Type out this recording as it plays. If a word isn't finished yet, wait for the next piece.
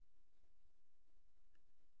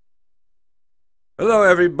Hello,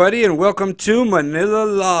 everybody, and welcome to Manila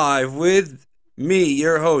Live with me,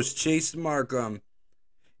 your host, Chase Marcum.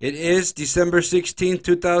 It is December 16th,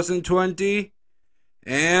 2020,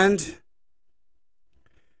 and,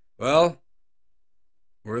 well,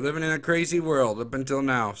 we're living in a crazy world up until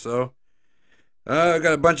now. So, I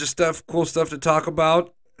got a bunch of cool stuff to talk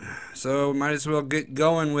about, so might as well get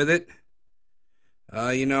going with it.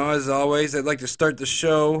 As always, I'd like to start the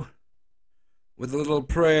show with a little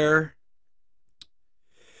prayer.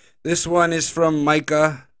 This one is from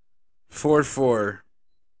Micah 4:4.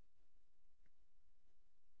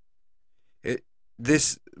 It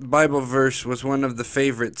This Bible verse was one of the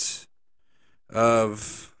favorites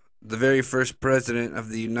of the very first president of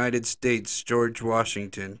the United States, George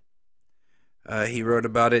Washington. He wrote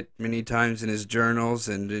about it many times in his journals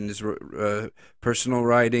and in his personal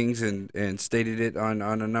writings, and stated it on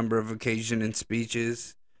a number of occasions in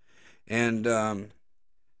speeches. And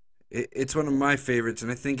it's one of my favorites, and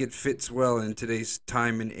I think it fits well in today's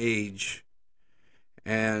time and age.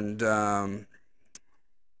 And so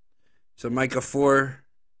Micah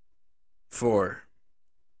 4:4.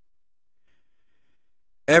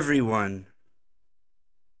 Everyone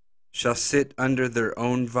shall sit under their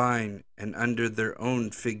own vine and under their own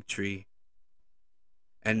fig tree,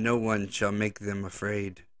 and no one shall make them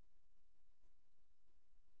afraid.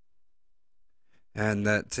 And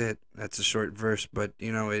that's it. That's a short verse, but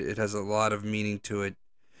it has a lot of meaning to it.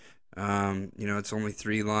 It's only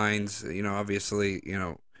 3 lines. Obviously,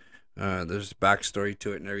 there's backstory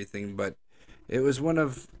to it and everything, but it was one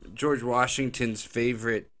of George Washington's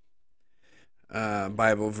favorite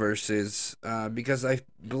Bible verses, because I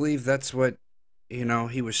believe that's what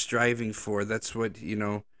he was striving for. That's what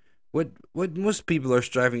most people are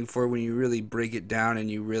striving for when you really break it down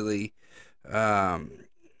and you really um,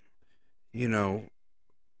 you know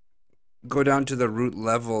go down to the root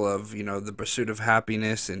level of the pursuit of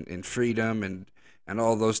happiness and freedom and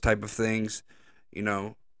all those type of things. You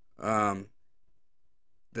know um,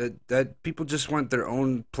 that people just want their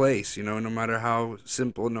own place. No matter how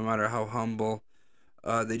simple, no matter how humble.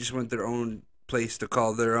 They just want their own place to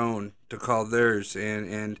call their own, to call theirs,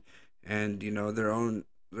 and their own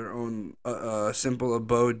simple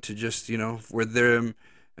abode to just where them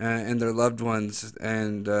and their loved ones,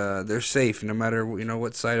 and they're safe no matter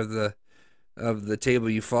what side of the table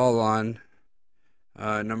you fall on,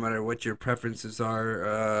 no matter what your preferences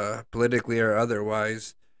are, politically or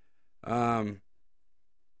otherwise. Um,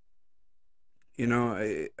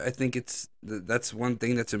 I think that's one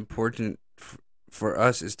thing that's important for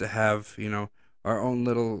us, is to have our own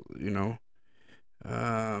little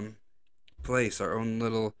um, place, our own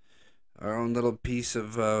little piece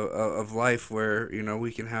of life where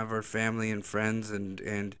we can have our family and friends,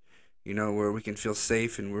 and where we can feel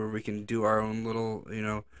safe, and where we can do our own little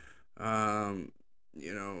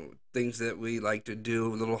things that we like to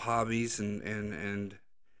do, little hobbies and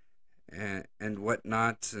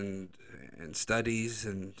whatnot, and studies,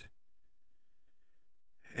 and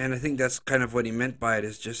I think that's kind of what he meant by it,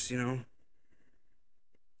 is just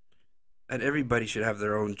that everybody should have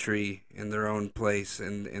their own tree in their own place,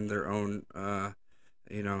 and in their own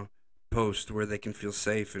you know post, where they can feel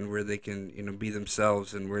safe, and where they can be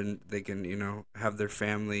themselves, and where they can have their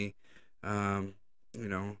family, um, you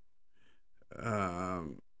know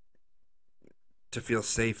um, to feel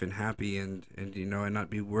safe and happy, and not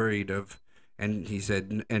be worried of. And he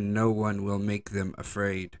said, and no one will make them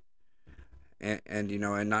afraid. And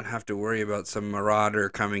not have to worry about some marauder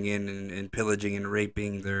coming in and pillaging and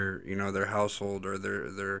raping their household, or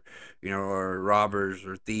their or robbers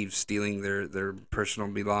or thieves stealing their personal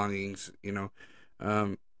belongings.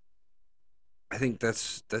 um I think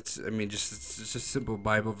that's I mean, just it's just a simple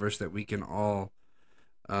Bible verse that we can all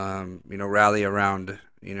rally around,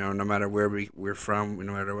 no matter where we're from,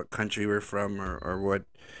 no matter what country we're from, or what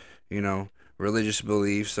you know religious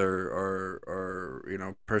beliefs, or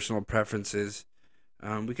personal preferences.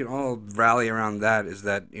 We can all rally around that. Is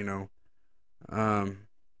that um,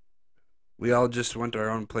 we all just want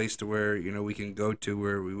our own place, to where we can go to,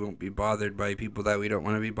 where we won't be bothered by people that we don't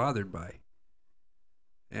want to be bothered by.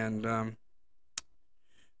 And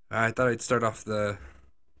I thought I'd start off the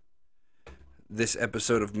this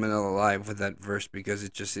episode of Manila Live with that verse, because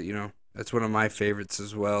it just that's one of my favorites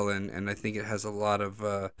as well, and I think it has a lot of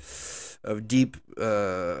deep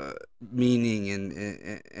meaning,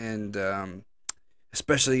 and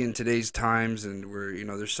especially in today's times, and where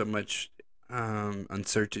there's so much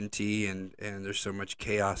uncertainty, and there's so much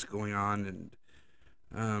chaos going on, and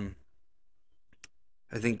um,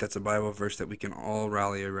 I think that's a Bible verse that we can all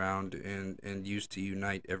rally around, and use to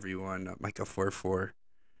unite everyone. Micah 4:4.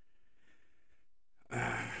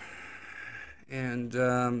 And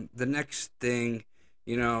the next thing,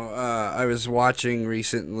 I was watching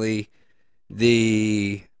recently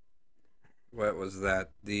the what was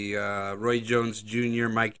that? The Roy Jones Jr.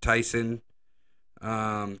 Mike Tyson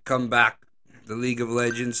comeback, the League of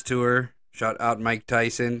Legends tour. Shout out Mike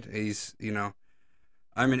Tyson. He's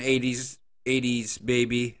I'm an '80s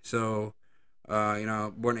baby, so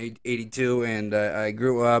born 82, and I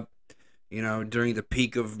grew up during the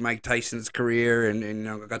peak of Mike Tyson's career, and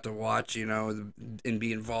I got to watch, and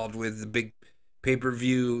be involved with the big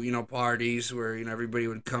pay-per-view, parties where, everybody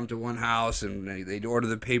would come to one house and they'd order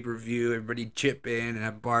the pay-per-view, everybody'd chip in and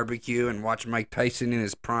have barbecue and watch Mike Tyson in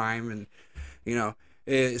his prime, and, you know,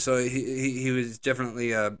 so he was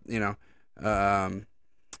definitely, um,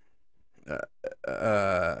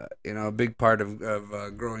 a big part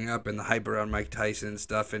of growing up and the hype around Mike Tyson and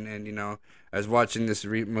stuff. And I was watching this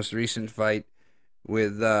most recent fight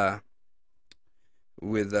with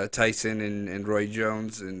Tyson and Roy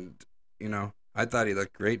Jones, and I thought he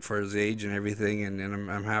looked great for his age and everything, and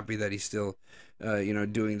I'm happy that he's still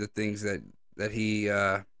doing the things that he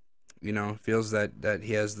feels that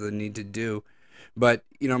he has the need to do. But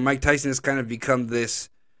Mike Tyson has kind of become this.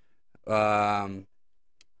 For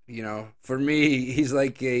me, he's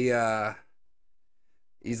like a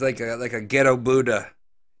ghetto Buddha,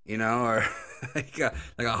 or like a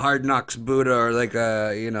hard knocks Buddha, or like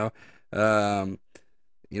a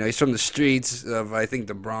he's from the streets of, I think,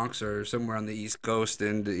 the Bronx or somewhere on the East Coast,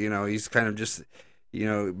 and he's kind of just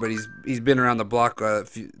but he's been around the block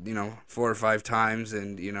four or five times,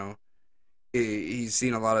 and he's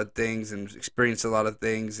seen a lot of things and experienced a lot of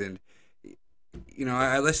things, and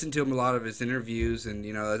I listen to him a lot of his interviews, and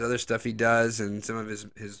the other stuff he does, and some of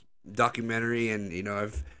his documentary, and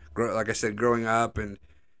like I said, growing up, and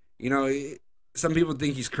you know some people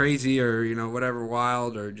think he's crazy, or whatever,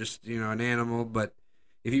 wild, or just an animal, but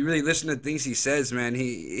if you really listen to things he says, man,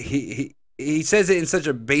 he says it in such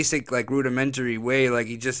a basic, like, rudimentary way, like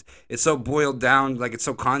it's so boiled down, like it's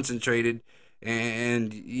so concentrated,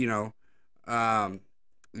 and um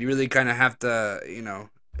you really kind of have to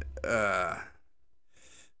uh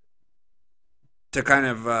kind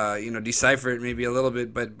of decipher it maybe a little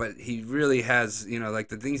bit, but he really has, like,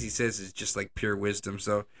 the things he says is just like pure wisdom.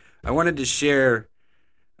 So I wanted to share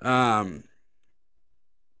um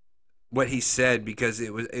what he said, because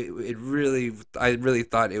it really, I really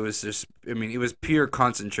thought it was just, I mean, it was pure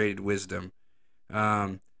concentrated wisdom,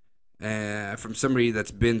 um from somebody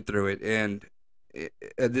that's been through it. And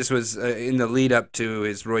this was in the lead up to um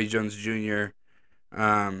his Roy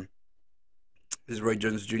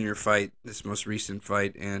Jones Jr. fight, this most recent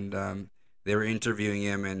fight, and they were interviewing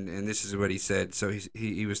him, and this is what he said. So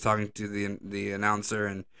he was talking to the announcer,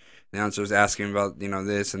 and the announcer was asking about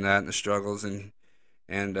this and that and the struggles, and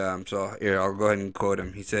so here, I'll go ahead and quote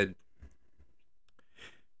him. He said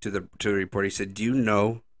to the reporter, he said, "Do you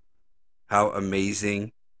know how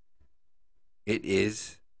amazing it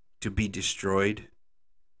is to be destroyed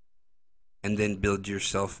and then build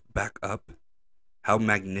yourself back up? How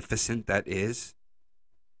magnificent that is?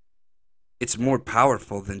 It's more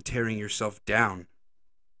powerful than tearing yourself down.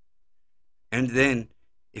 And then,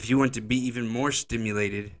 if you want to be even more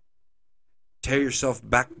stimulated, tear yourself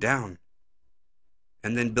back down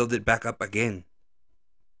and then build it back up again.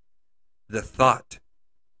 The thought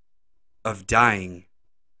of dying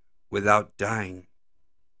without dying."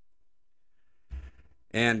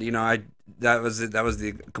 And I that was it. That was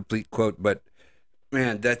the complete quote. But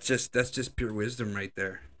man, that's just pure wisdom right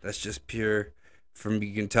there. That's just pure. From,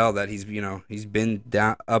 you can tell that he's been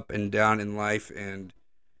down, up and down in life, and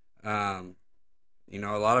um, a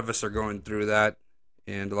lot of us are going through that,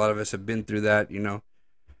 and a lot of us have been through that.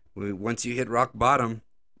 Once you hit rock bottom,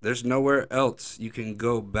 there's nowhere else you can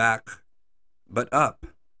go back but up.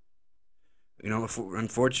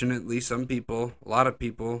 Unfortunately, some people, a lot of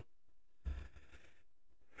people,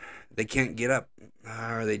 they can't get up,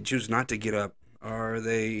 or they choose not to get up, or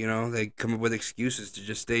they come up with excuses to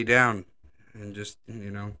just stay down, and just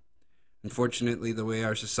unfortunately, the way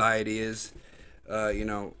our society is, you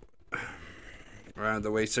know around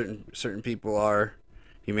the way certain people are,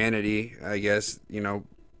 humanity, I guess,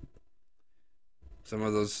 some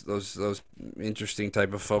of those interesting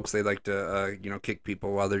type of folks, they like to kick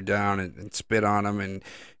people while they're down, and spit on them, and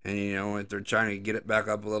if they're trying to get it back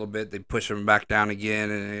up a little bit, they push them back down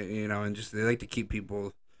again, and and just, they like to keep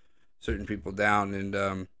certain people down,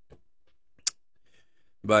 and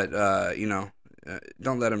but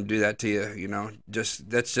don't let them do that to you. Just,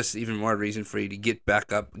 that's just even more reason for you to get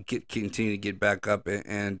back up, continue to get back up,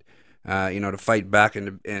 and to fight back,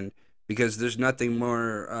 and because there's nothing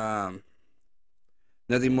more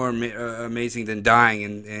Nothing more amazing than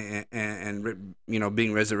dying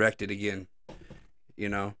being resurrected again. You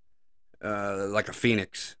know, like a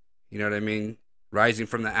phoenix. You know what I mean? Rising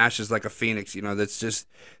from the ashes like a phoenix. That's just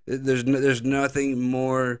there's nothing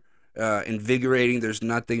more invigorating. There's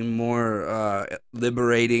nothing more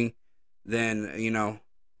liberating than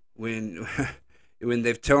when when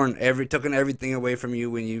they've taken everything away from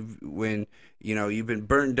you, when you've been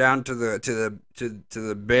burned down to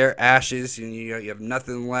the bare ashes, and you have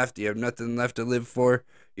nothing left. You have nothing left to live for.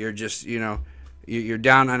 You're just you're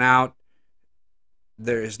down and out.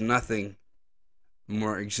 There is nothing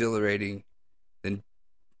more exhilarating than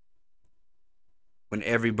when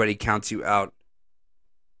everybody counts you out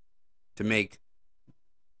to make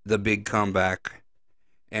the big comeback,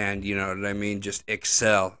 and you know what I mean, just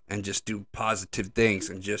excel and just do positive things,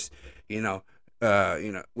 and just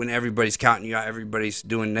when everybody's counting you out, everybody's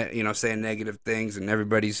doing saying negative things, and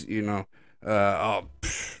everybody's oh,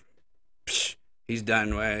 he's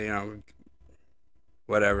done,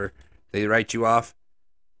 whatever, they write you off,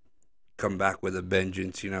 come back with a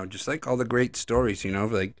vengeance, just like all the great stories,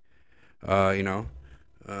 like uh you know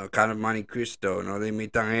kind of Monte Cristo, no de mi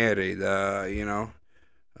tangere,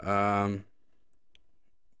 um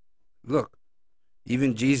look,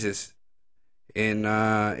 even Jesus in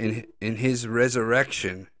his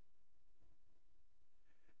resurrection,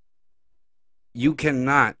 you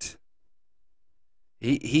cannot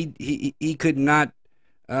he could not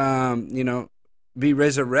be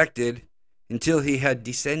resurrected until he had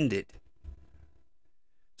descended.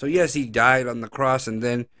 So yes, he died on the cross, and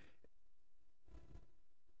then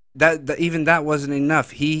even that wasn't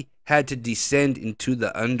enough. He had to descend into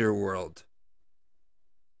the underworld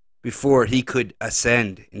before he could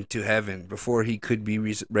ascend into heaven, before he could be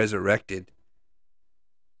resurrected.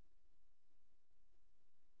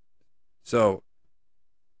 So,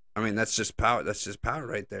 I mean, that's just power. That's just power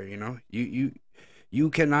right there. You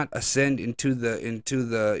cannot ascend into the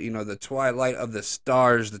the twilight of the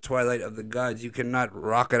stars, the twilight of the gods. You cannot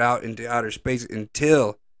rocket out into outer space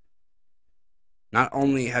until not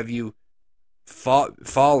only have you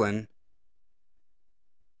fallen,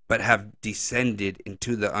 but have descended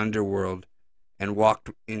into the underworld and walked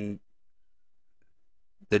in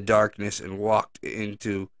the darkness, and walked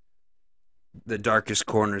into the darkest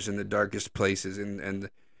corners and the darkest places, and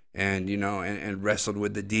wrestled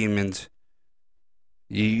with the demons.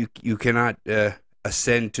 You cannot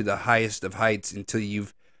ascend to the highest of heights until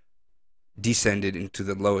you've descended into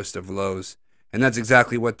the lowest of lows. And that's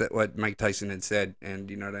exactly what Mike Tyson had said. And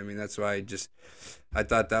you know what I mean? That's why I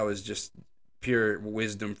thought that was just pure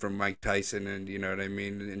wisdom from Mike Tyson. And you know what I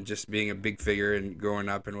mean? And just being a big figure and growing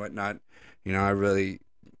up and whatnot, I really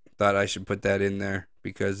thought I should put that in there,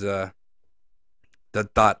 because the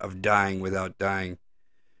thought of dying without dying,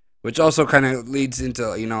 which also kind of leads into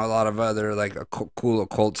a lot of other like cool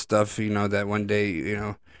occult stuff, that one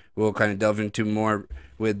day we'll kind of delve into more,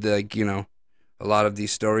 with like a lot of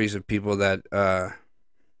these stories of people that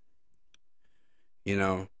you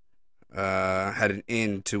know had an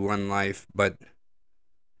end to one life, but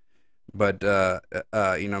might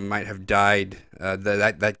have died.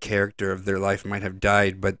 That character of their life might have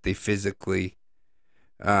died, but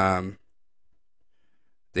um,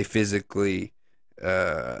 they physically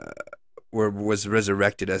uh, was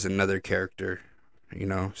resurrected as another character.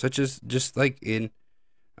 Such as just like in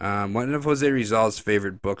one of Jose Rizal's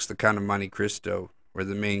favorite books, The Count of Monte Cristo, where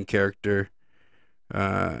the main character,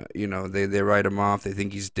 they write him off. They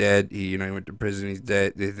think he's dead. He went to prison. He's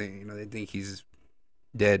dead. They think he's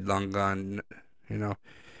dead, long gone. You know,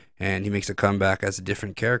 and he makes a comeback as a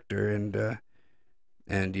different character, and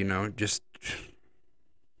just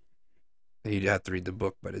you'd have to read the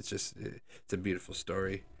book, but it's a beautiful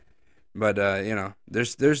story. But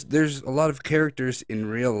there's a lot of characters in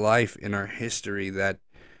real life in our history that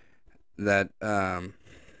that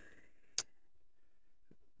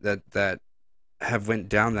have went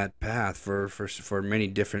down that path for many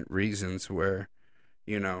different reasons, where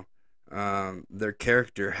you know their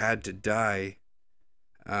character had to die,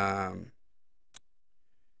 um,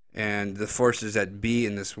 and the forces that be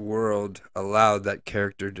in this world allowed that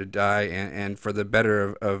character to die, and for the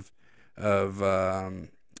better of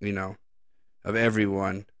you know of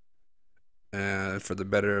everyone, for the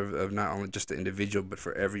better of not only just the individual but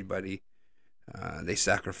for everybody. They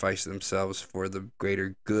sacrificed themselves for the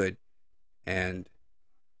greater good, and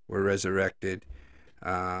were resurrected.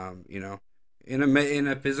 You know, in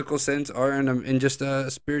a physical sense, or in just a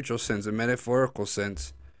spiritual sense, a metaphorical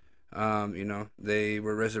sense. They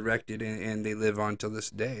were resurrected, and they live on till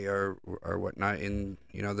this day, or whatnot, in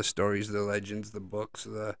the stories, the legends, the books,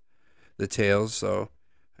 the tales. So,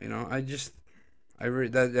 I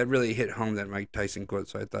That really hit home, that Mike Tyson quote.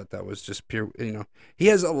 So I thought that was just pure. He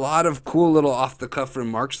has a lot of cool little off the cuff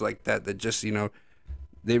remarks like that. That just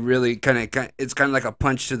they really it's kind of like a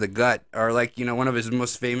punch to the gut, or like one of his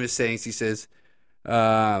most famous sayings. He says,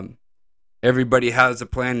 um, "Everybody has a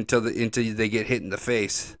plan until they get hit in the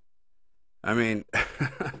face." I mean,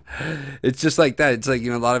 it's just like that. It's like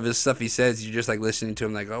a lot of his stuff he says, you're just like listening to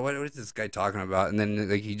him, like, oh, what is this guy talking about? And then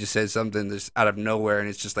like he just says something that's out of nowhere, and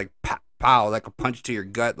it's just like pow, pow, like a punch to your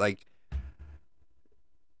gut, like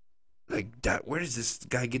that. Where does this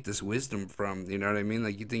guy get this wisdom from? You know what I mean?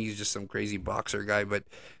 Like you think he's just some crazy boxer guy, but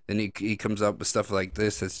then he comes up with stuff like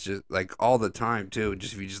this that's just like all the time too.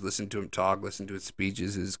 Just if you just listen to him talk, listen to his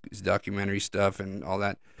speeches, his documentary stuff, and all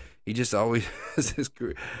that. He just always has his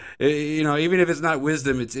career. Even if it's not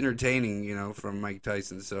wisdom, it's entertaining. From Mike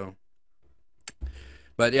Tyson. So,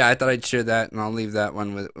 but yeah, I thought I'd share that, and I'll leave that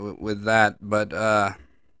one with that. But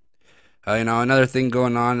another thing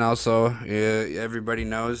going on also, everybody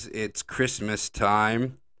knows it's Christmas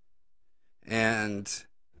time, and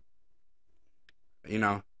you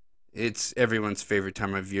know, it's everyone's favorite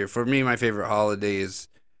time of year. For me, my favorite holiday is,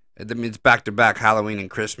 I mean, it's back to back Halloween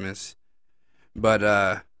and Christmas.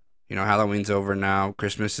 But Halloween's over now.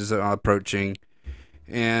 Christmas is approaching,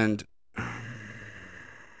 and I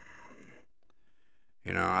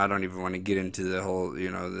don't even want to get into the whole,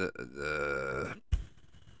 the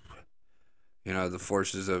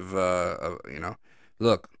forces of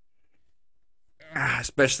look,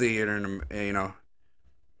 especially here in,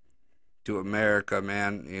 to America,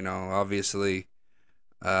 man. Obviously,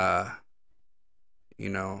 uh, you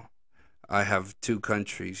know, I have two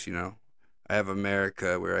countries. I have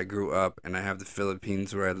America where I grew up, and I have the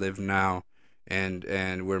Philippines where I live now, and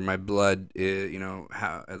where my blood,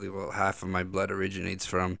 half of my blood originates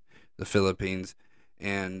from the Philippines,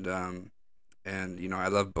 and I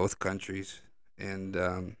love both countries, and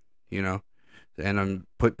you know, and I'm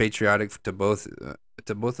put patriotic to both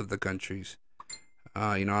of the countries.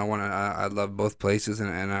 I love both places,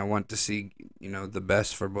 and I want to see the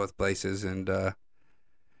best for both places, and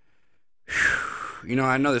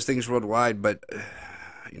I know there's things worldwide, but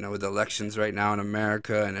with elections right now in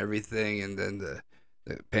America and everything, and then the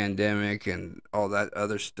pandemic and all that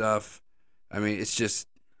other stuff. I mean, it's just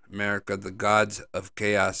America. The gods of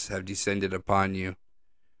chaos have descended upon you.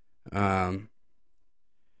 Um,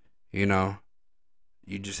 you know,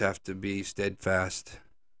 you just have to be steadfast.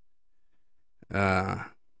 Uh,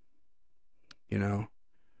 you know,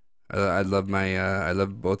 I love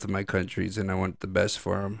both of my countries, and I want the best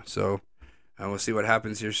for them. So, and we'll see what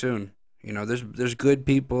happens here soon. There's good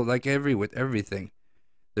people like with everything.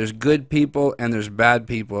 There's good people and there's bad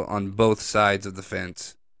people on both sides of the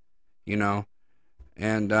fence. You know,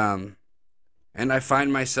 and I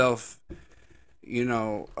find myself, you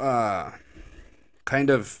know, uh,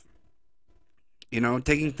 kind of,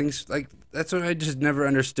 taking things like that's what I just never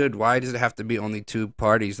understood. Why does it have to be only two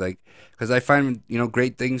parties? Like, because I find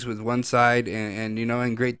great things with one side,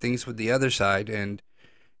 and great things with the other side, and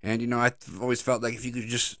I've always felt like if you could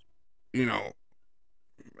just you know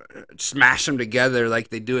smash them together like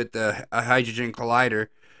they do at the hydrogen collider,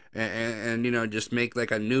 and just make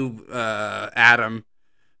like a new atom,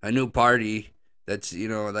 a new party that's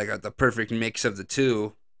like the perfect mix of the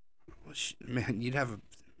two. Well, man, you'd have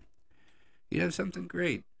something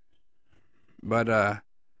great. But I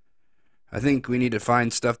think we need to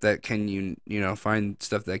find stuff that can find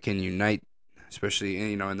stuff that can unite,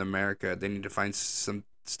 especially in America. They need to find some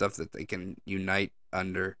stuff that they can unite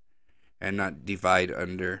under and not divide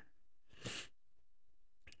under.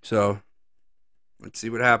 So let's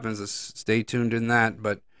see what happens. Let's stay tuned in that.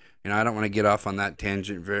 But I don't want to get off on that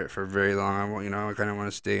tangent for very long. I want I kind of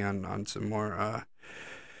want to stay on some more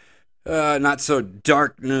not so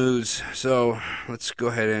dark news. So let's go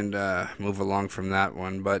ahead and move along from that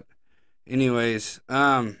one. But anyways,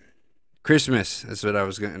 Christmas is what I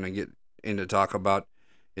was going to get into talk about.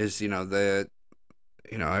 Is the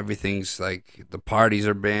everything's like the parties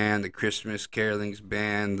are banned, the Christmas caroling's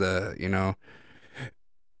banned, the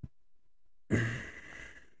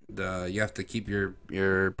the you have to keep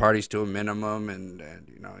your parties to a minimum, and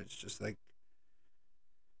it's just like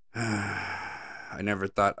I never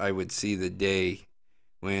thought I would see the day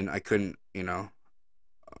when I couldn't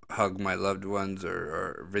hug my loved ones,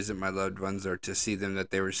 or visit my loved ones, or to see them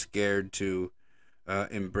that they were scared to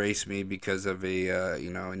embrace me because of a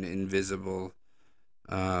an invisible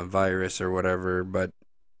virus or whatever. But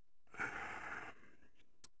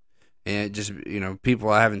and it just people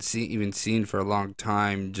I haven't seen for a long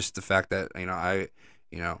time, just the fact that you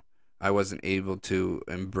know I wasn't able to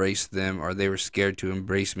embrace them, or they were scared to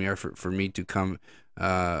embrace me, or for me to come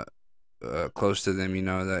close to them,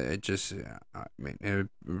 that it just, I mean, it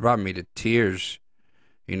brought me to tears,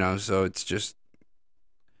 so it's just,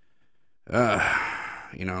 uh,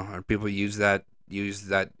 or people use that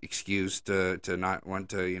excuse to not want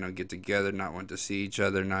to, get together, not want to see each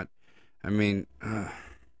other, not, I mean,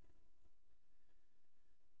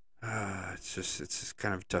 it's just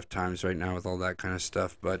kind of tough times right now with all that kind of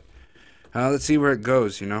stuff, but let's see where it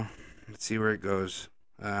goes, let's see where it goes.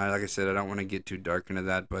 Like I said, I don't want to get too dark into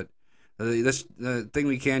that, but the thing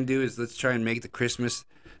we can do is let's try and make the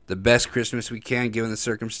best Christmas we can, given the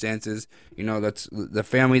circumstances. That's the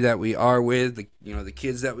family that we are with, the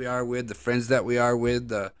kids that we are with, the friends that we are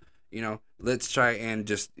with. Let's try and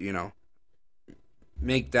just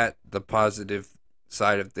make that the positive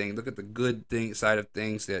side of things. Look at the good side of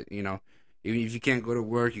things. That even if you can't go to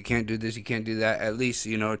work, you can't do this, you can't do that. At least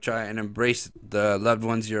try and embrace the loved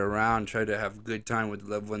ones you're around. Try to have a good time with the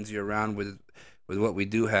loved ones you're around with what we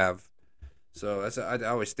do have. So I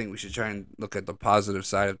always think we should try and look at the positive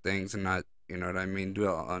side of things and not, what I mean,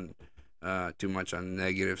 dwell on too much on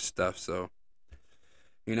negative stuff. So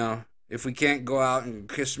if we can't go out and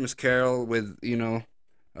Christmas carol with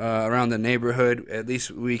around the neighborhood, at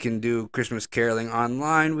least we can do Christmas caroling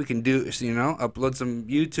online. We can do upload some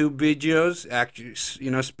YouTube videos. Actually,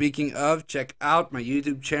 speaking of, check out my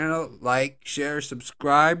YouTube channel. Like, share,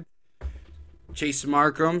 subscribe. Chase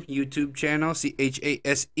Marcum YouTube channel,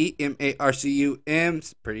 ChaseMarcum.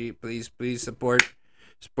 Please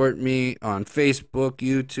support me on Facebook,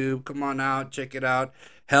 YouTube. Come on out, check it out.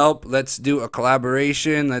 Help. Let's do a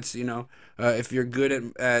collaboration. Let's if you're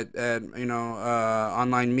good at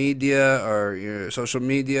online media or social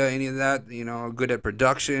media, any of that, good at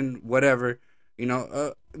production, whatever,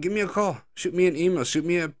 give me a call, shoot me an email, shoot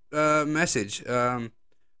me a message on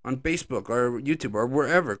Facebook or YouTube or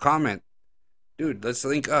wherever. Comment. Dude, let's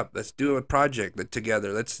link up. Let's do a project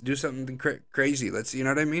together. Let's do something crazy. Let's, you know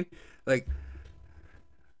what I mean? Like,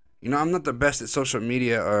 I'm not the best at social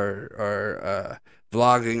media or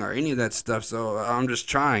vlogging or any of that stuff. So I'm just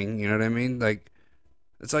trying. You know what I mean? Like,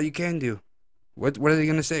 that's all you can do. What are they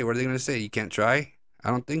gonna say? What are they gonna say? You can't try? I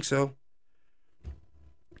don't think so.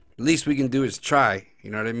 The least we can do is try. You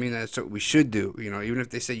know what I mean? That's what we should do. Even if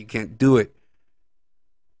they say you can't do it,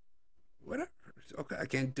 whatever. Okay, I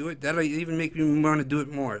can't do it. That'll even make me want to do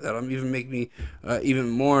it more. That'll even make me even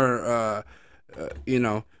more, you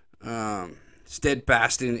know,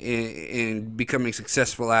 steadfast in becoming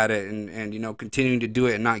successful at it, and continuing to do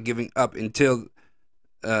it and not giving up until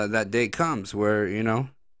that day comes where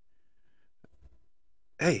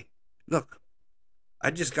hey, look,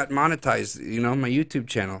 I just got monetized. My YouTube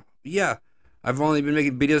channel. Yeah, I've only been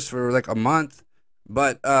making videos for like a month,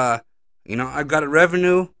 but I've got a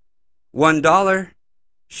revenue $1.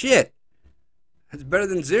 Shit, that's better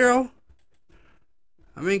than zero.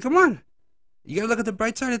 I mean, come on. You gotta look at the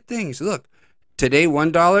bright side of things. Look, today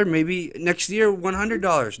 $1, maybe next year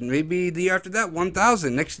 $100, maybe the year after that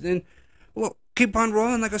 1,000. Next, then, well, keep on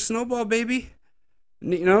rolling like a snowball, baby.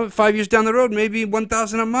 5 years down the road, maybe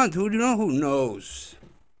 1,000 a month. Who do you know? Who knows?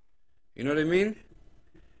 You know what I mean?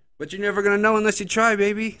 But you're never gonna know unless you try,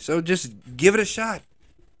 baby. So just give it a shot.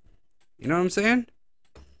 You know what I'm saying?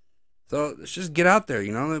 So let's just get out there,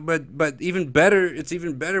 But even better, it's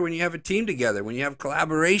even better when you have a team together, when you have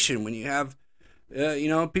collaboration, when you have,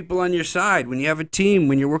 people on your side, when you have a team,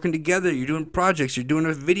 when you're working together, you're doing projects, you're doing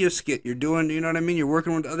a video skit, you're doing, you know what I mean? You're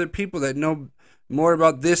working with other people that know more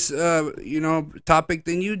about this, topic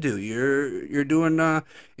than you do. You're doing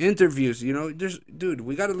interviews, dude,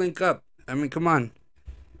 we got to link up. I mean, come on,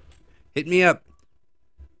 hit me up.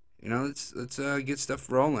 Let's get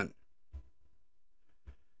stuff rolling.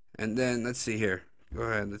 And then let's see here. Go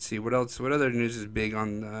ahead. Let's see what else. What other news is big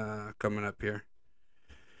on coming up here?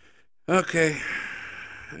 Okay,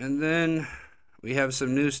 and then we have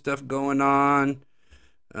some new stuff going on.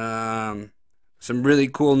 Some really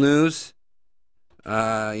cool news.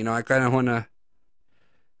 I kind of want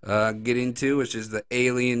to get into, which is the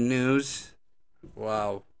alien news.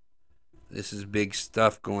 Wow, this is big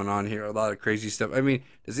stuff going on here. A lot of crazy stuff. I mean,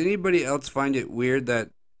 does anybody else find it weird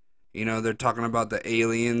that they're talking about the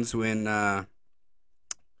aliens when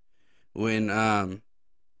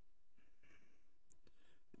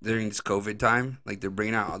during this COVID time, like they're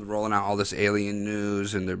rolling out all this alien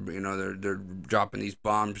news, and they're dropping these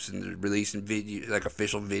bombs, and they're releasing like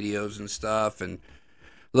official videos and stuff. And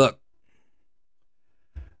look,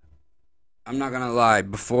 I'm not gonna lie.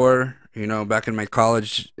 Before, back in my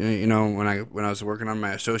college, when I was working on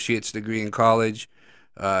my associate's degree in college.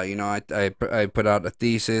 I put out a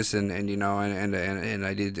thesis, and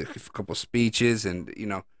I did a couple speeches,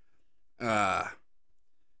 and uh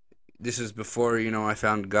this is before I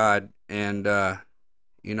found God, and I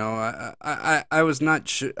was not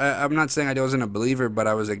sure. I'm not saying I wasn't a believer, but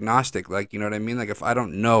I was agnostic. Like, you know what I mean? Like, if I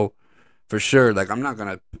don't know for sure, like, I'm not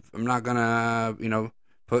gonna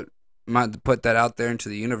put that out there into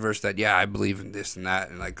the universe that, yeah, I believe in this and that,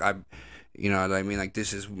 and like, you know what I mean? Like,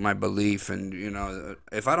 this is my belief, and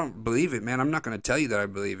if I don't believe it, man, I'm not gonna tell you that I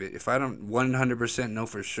believe it. If I don't 100% know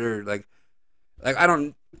for sure, like I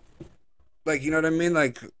don't, like, you know what I mean?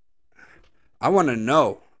 Like, I want to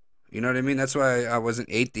know. You know what I mean? That's why I wasn't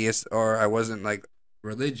atheist, or I wasn't like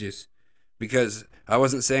religious, because I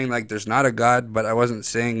wasn't saying like there's not a God, but I wasn't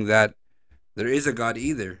saying that there is a God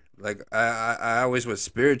either. Like, I always was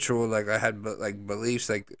spiritual. Like, I had like beliefs.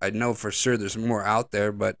 Like, I know for sure there's more out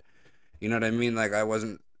there, but you know what I mean? Like, I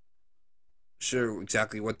wasn't sure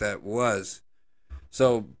exactly what that was.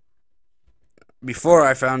 So before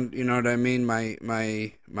I found, you know what I mean, my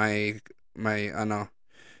I don't know,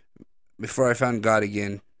 before I found God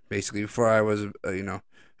again, basically before I was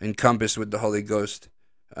encompassed with the Holy Ghost,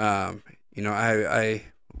 um,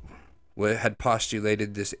 had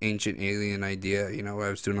postulated this ancient alien idea. I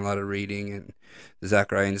was doing a lot of reading and the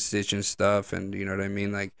Zachariah and Stitch and stuff, and you know what I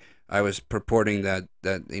mean. Like, I was purporting that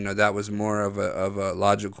that was more of a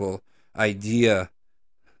logical idea,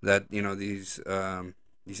 that these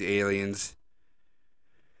aliens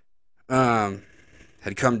um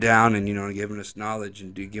had come down and given us knowledge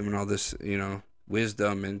and given all this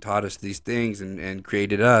wisdom, and taught us these things, and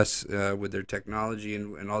created us with their technology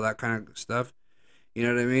and all that kind of stuff. You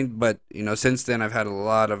know what I mean? But since then I've had a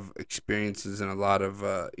lot of experiences and a lot of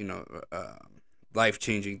life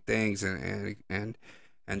changing things, and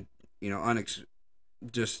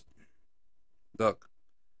just look,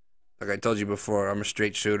 like I told you before, I'm a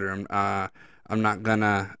straight shooter. I'm not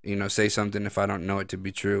gonna say something if I don't know it to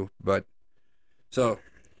be true. But so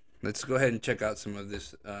let's go ahead and check out some of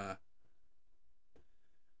this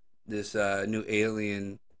new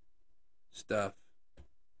alien stuff.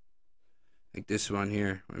 Like this one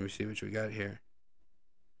here. Let me see what we got here.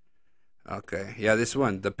 Okay, yeah, this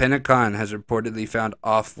one. The Pentagon has reportedly found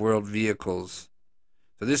off-world vehicles.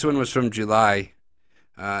 So this one was from July.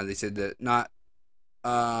 They said that not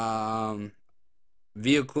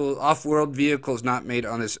off-world vehicles not made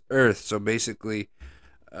on this Earth. So basically,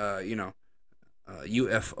 uh, you know,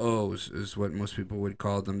 UFOs is what most people would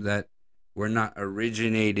call them. That were not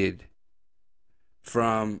originated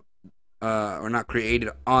from, or not created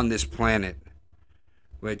on this planet.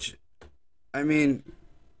 Which, I mean,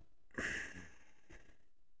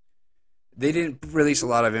 they didn't release a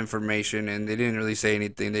lot of information, and they didn't really say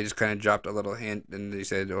anything. They just kind of dropped a little hint, and they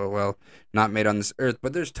said, "Oh well, not made on this Earth."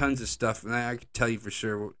 But there's tons of stuff, and I can tell you for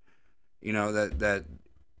sure, that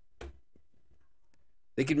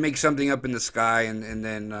they could make something up in the sky, and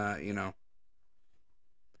then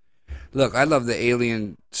look, I love the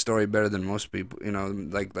alien story better than most people,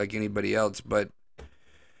 like anybody else, but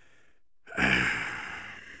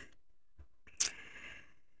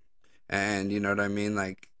and you know what I mean,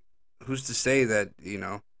 like, who's to say that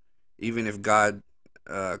even if God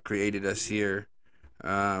created us here,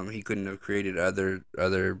 he couldn't have created other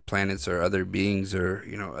planets or other beings, or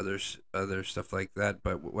other stuff like that.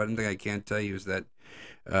 But one thing I can tell you is that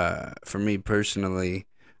for me personally,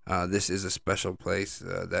 this is a special place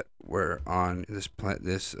that we're on, this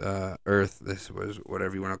Earth. This was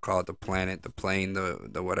whatever you want to call it, the planet, the plane,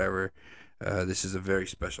 the whatever. This is a very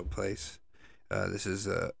special place. This is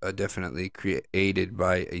a definitely created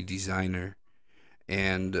by a designer,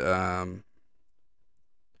 and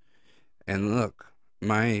look,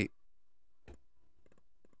 my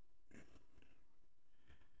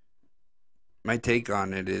my take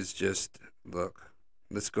on it is just, look.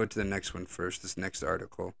 Let's go to the next one first. This next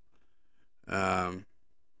article, um,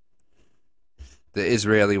 the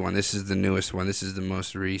Israeli one. This is the newest one. This is the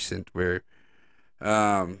most recent. Where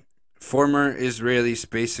um, former Israeli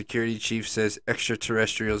space security chief says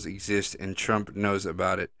extraterrestrials exist and Trump knows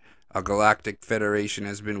about it. A galactic federation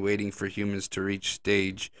has been waiting for humans to reach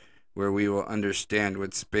stage where we will understand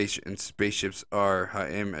what space and spaceships are.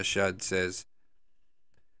 Haim Ashad says.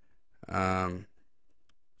 Um,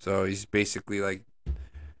 so he's basically like,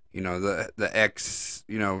 the ex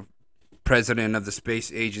president of the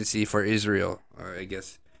space agency for Israel, or I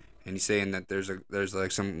guess, and he's saying that there's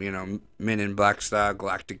like some Men in Black style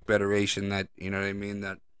Galactic Federation that what I mean,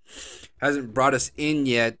 that hasn't brought us in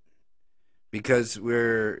yet, because we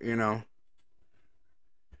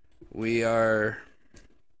are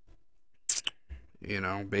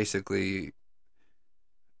basically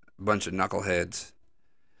a bunch of knuckleheads.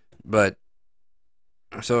 But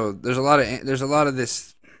so there's a lot of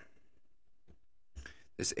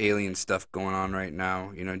this alien stuff going on right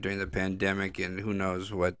now, during the pandemic, and who knows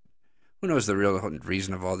the real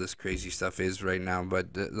reason of all this crazy stuff is right now.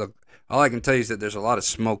 But look, all I can tell you is that there's a lot of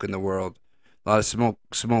smoke in the world, a lot of smoke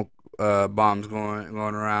bombs going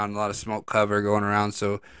around, a lot of smoke cover going around.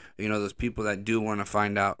 So those people that do want to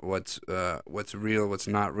find out what's real, what's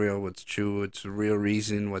not real, what's true, what's the real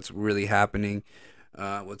reason, what's really happening,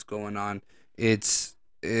 what's going on. It's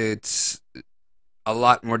a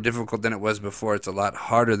lot more difficult than it was before. It's a lot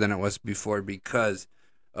harder than it was before because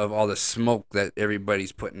of all the smoke that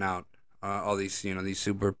everybody's putting out. All these, these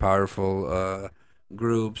super powerful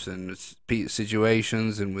groups and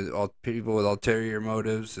situations, and with all people with ulterior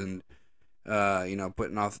motives, and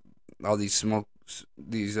putting off all these smoke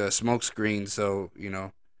screens. So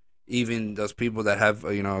even those people that have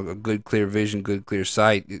a good clear vision, good clear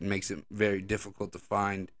sight, it makes it very difficult to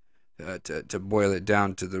find, to boil it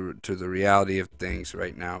down to the reality of things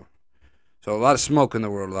right now. So a lot of smoke in the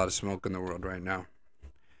world, a lot of smoke in the world right now.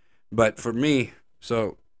 But for me,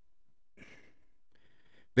 so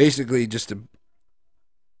basically, just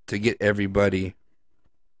to get everybody,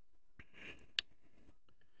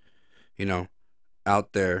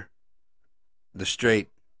 out there, the straight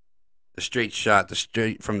shot, the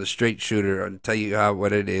straight from the straight shooter, and tell you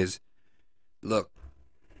what it is. Look,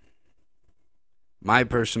 my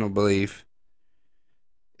personal belief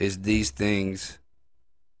is these things,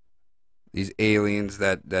 these aliens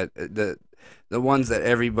that the ones that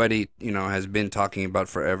everybody has been talking about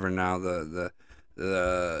forever now. The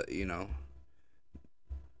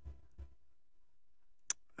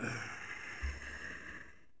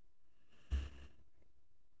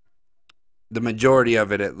the majority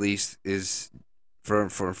of it, at least, is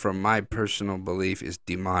from my personal belief, is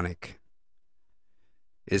demonic.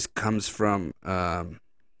 It comes from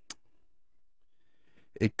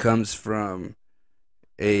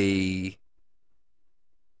a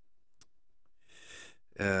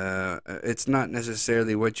it's not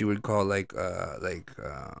necessarily what you would call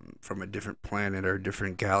from a different planet or a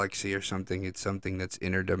different galaxy or something. It's something that's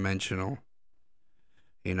interdimensional.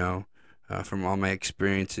 You know, from all my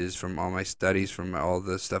experiences, from all my studies, from all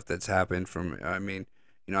the stuff that's happened. I mean,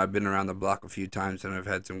 I've been around the block a few times, and I've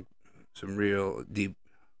had some real deep,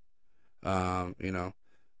 um, you know,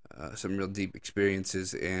 some real deep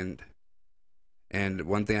experiences. And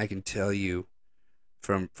one thing I can tell you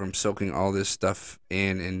from soaking all this stuff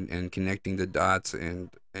in, and connecting the dots, and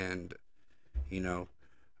you know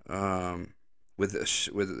um, with a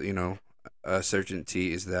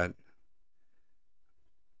certainty, is that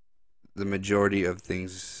the majority of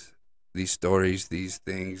things, these stories, these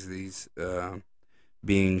things, these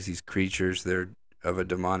beings, these creatures, they're of a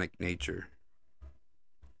demonic nature.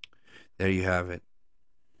 There you have it.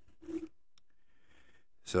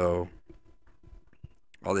 So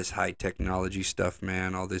all this high technology stuff,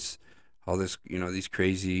 man, all this these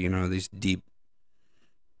crazy, these deep,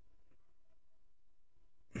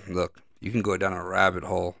 look, you can go down a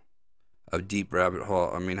deep rabbit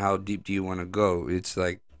hole. I mean, how deep do you want to go? It's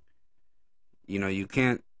like, you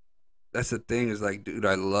can't. That's the thing, is like, dude,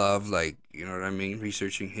 I love, like, you know what I mean,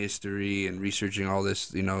 researching history and researching all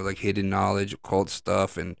this, like hidden knowledge, occult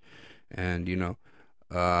stuff, and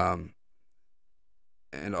um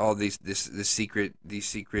and all these secret these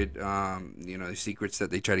secrets that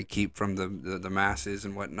they try to keep from the masses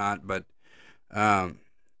and whatnot. But um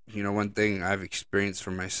one thing I've experienced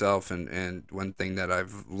for myself, and one thing that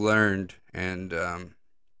I've learned, and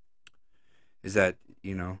is that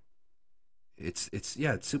it's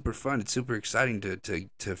yeah, it's super fun, it's super exciting to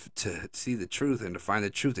see the truth, and to find the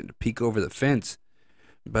truth, and to peek over the fence.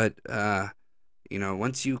 But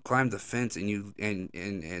once you climb the fence, and you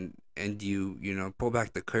pull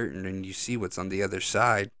back the curtain, and you see what's on the other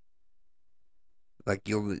side, like,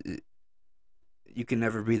 you can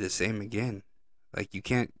never be the same again. Like, you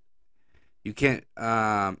can't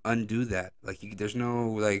undo that. Like, there's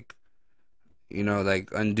no, like,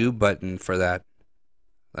 like, undo button for that.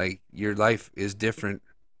 Like, your life is different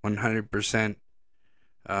 100%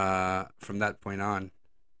 from that point on.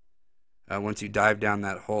 Once you dive down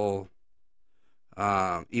that hole,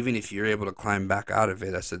 even if you're able to climb back out of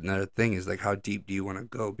it, that's another thing, is like, how deep do you want to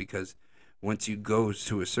go? Because once you go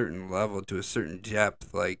to a certain level, to a certain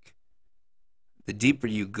depth, like, the deeper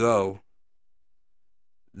you go,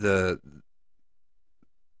 the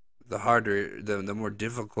the harder, the more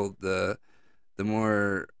difficult, the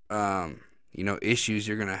more issues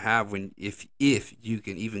you're gonna have, when if you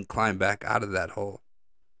can even climb back out of that hole.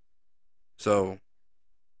 So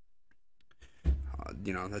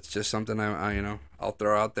that's just something I'll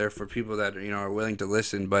throw out there for people that are willing to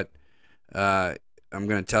listen. But uh, I'm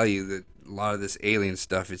gonna tell you that a lot of this alien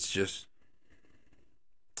stuff, it's just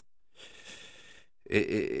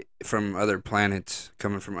from other planets,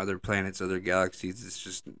 coming from other planets, other galaxies. It's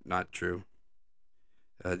just not true.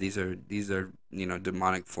 These are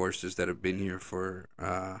demonic forces that have been here for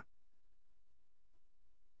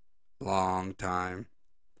long time,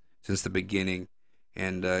 since the beginning.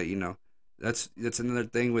 And that's another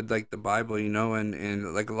thing with like the Bible,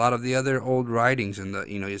 and like a lot of the other old writings, and the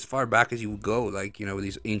as far back as you go, like with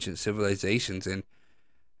these ancient civilizations, and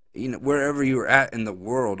wherever you're at in the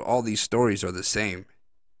world, all these stories are the same.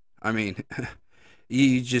 I mean,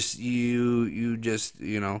 you just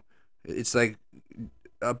it's like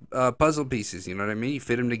puzzle pieces. You know what I mean? You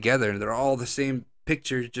fit them together, and they're all the same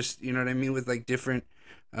picture. Just what I mean, with like different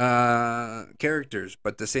characters,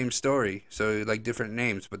 but the same story. So like different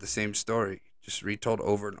names, but the same story, just retold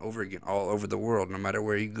over and over again, all over the world, no matter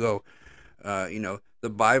where you go. The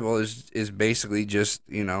Bible is basically just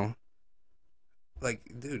like,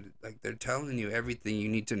 dude, like they're telling you everything you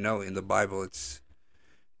need to know in the Bible. It's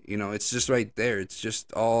just right there. It's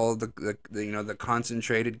just all the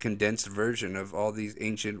concentrated, condensed version of all these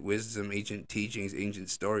ancient wisdom, ancient teachings, ancient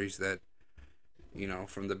stories that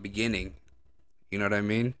from the beginning. You know what I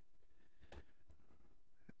mean?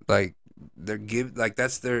 Like their gift, like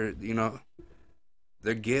that's their gift,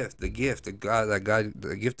 the gift of God,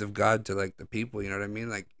 the gift of God to like the people. You know what I mean?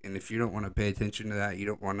 Like, and if you don't want to pay attention to that, you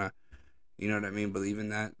don't want to, what I mean, believe in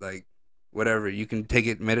that, like whatever. You can take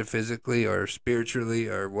it metaphysically or spiritually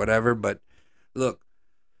or whatever, but look,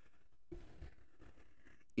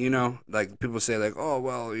 like people say, like, oh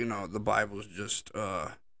well, the Bible's just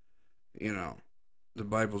you know the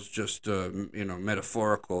Bible's just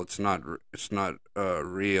metaphorical. It's not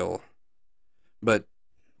real. But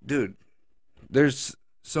dude, there's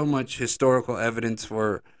so much historical evidence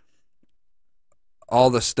for all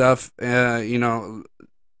the stuff, the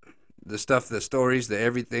stories, the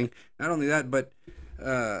everything. Not only that, but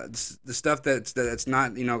the stuff that's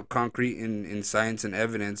not concrete in science and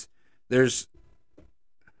evidence. There's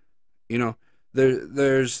you know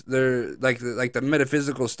there like the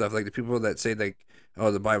metaphysical stuff, like the people that say, like, oh,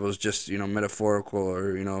 the Bible is just metaphorical,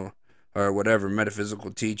 or or whatever,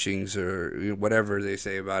 metaphysical teachings, or whatever they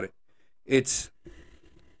say about it. It's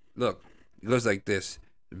Look, it goes like this,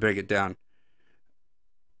 to break it down: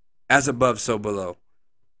 as above, so below.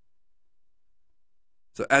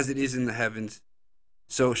 So as it is in the heavens,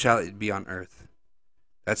 so shall it be on earth.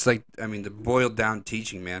 That's, like, I mean, the boiled down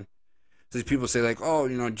teaching, man. So these people say, like,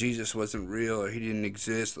 oh, Jesus wasn't real, or he didn't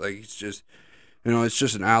exist, like it's just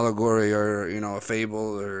an allegory, or a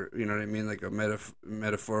fable, or what I mean, like a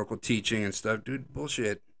metaphorical teaching and stuff. Dude,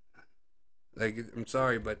 bullshit. Like, I'm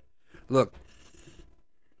sorry, but look,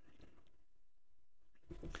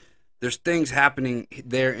 there's things happening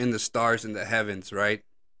there in the stars in the heavens, right?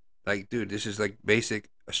 Like, dude, this is like basic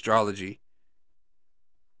astrology.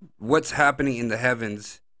 What's happening in the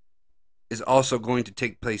heavens is also going to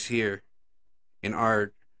take place here in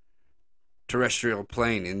our terrestrial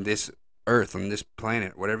plane, in this earth, on this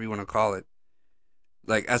planet, whatever you want to call it.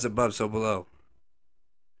 Like, as above, so below.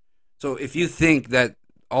 So if you think that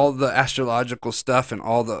all the astrological stuff and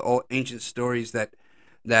all the old ancient stories that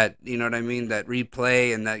what I mean, that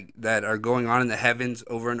replay, and that are going on in the heavens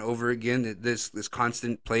over and over again, this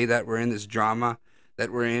constant play that we're in, this drama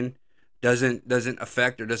that we're in, doesn't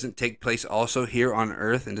affect, or doesn't take place also here on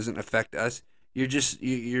Earth, and doesn't affect us,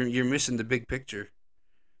 you're missing the big picture.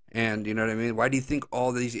 And you know what I mean? Why do you think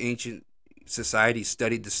all these ancient societies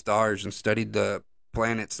studied the stars, and studied the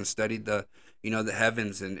planets, and studied the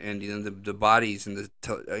heavens, and the bodies, and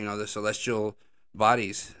the celestial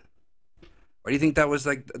bodies? Why do you think that was,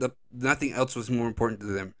 like, the nothing else was more important to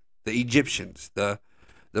them? The Egyptians, the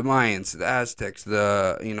Mayans, the Aztecs,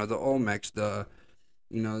 the Olmecs, the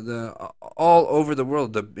all over the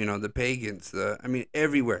world, the pagans, I mean,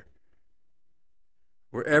 everywhere.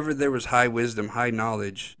 Wherever there was high wisdom, high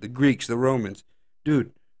knowledge, the Greeks, the Romans,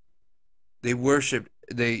 dude, they worshipped.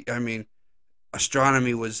 I mean,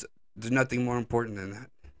 astronomy was, there's nothing more important than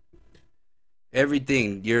that.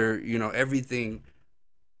 Everything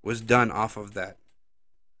was done off of that,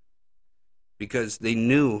 because they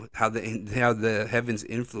knew how the heavens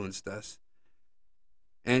influenced us.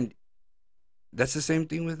 And that's the same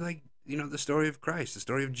thing with, like, the story of Christ, the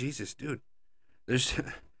story of Jesus, dude. There's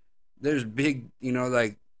there's big,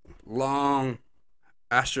 like, long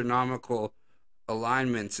astronomical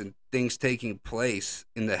alignments and things taking place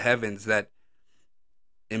in the heavens, that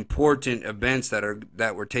important events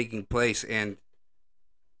that were taking place, and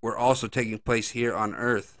were also taking place here on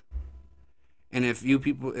earth. And if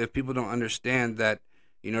people don't understand that,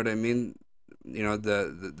 what I mean, you know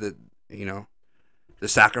the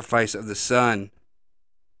sacrifice of the son,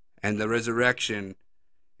 and the resurrection,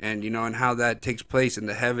 and and how that takes place in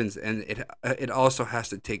the heavens, and it also has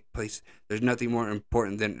to take place. There's nothing more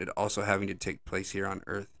important than it also having to take place here on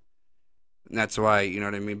earth. And that's why, you know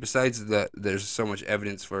what I mean. Besides that, there's so much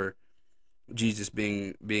evidence for Jesus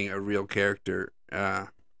being a real character, and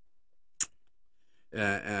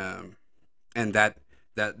that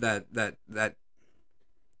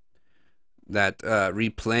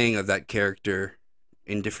replaying of that character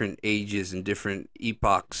in different ages and different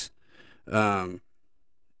epochs, um,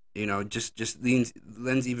 just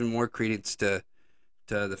lends even more credence to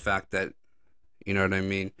the fact that, you know what I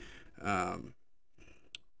mean. Um,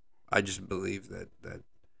 I just believe that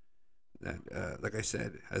like I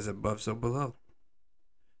said, as above, so below.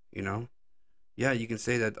 You know, yeah, you can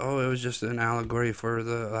say that. Oh, it was just an allegory for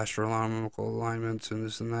the astronomical alignments and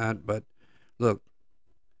this and that. But look,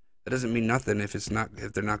 that doesn't mean nothing if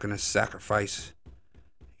they're not going to sacrifice,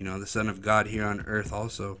 the Son of God here on earth.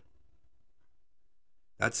 Also,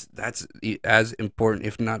 that's as important,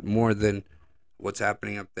 if not more, than what's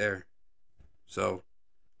happening up there. So,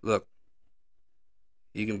 look,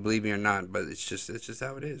 you can believe me or not, but it's just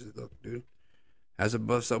how it is. Look, dude, as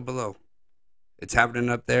above, so below. It's happening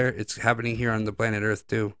up there. It's happening here on the planet Earth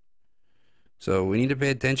too. So we need to pay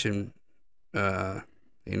attention, uh,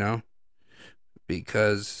 you know,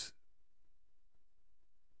 because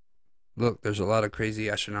look, there's a lot of crazy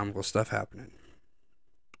astronomical stuff happening,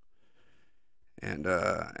 and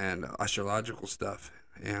astrological stuff,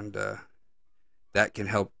 and that can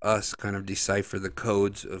help us kind of decipher the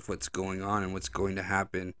codes of what's going on and what's going to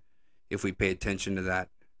happen if we pay attention to that.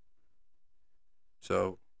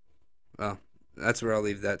 So, well, that's where I'll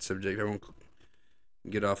leave that subject. I won't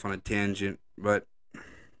get off on a tangent, but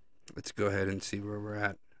let's go ahead and see where we're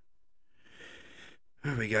at.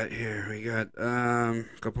 What we got here? We got a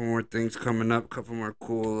couple more things coming up, couple more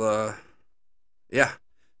cool yeah.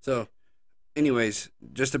 So, anyways,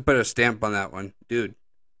 just to put a stamp on that one, dude,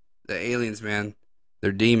 the aliens, man,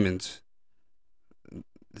 they're demons.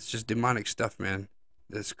 It's just demonic stuff, man.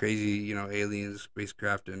 That's crazy, aliens,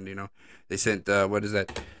 spacecraft, and they sent what is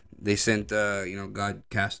that? They sent God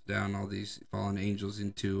cast down all these fallen angels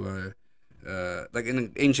into like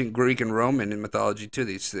in ancient Greek and Roman in mythology too.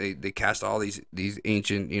 They cast all these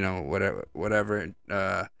ancient whatever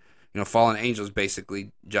fallen angels,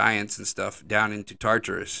 basically giants and stuff, down into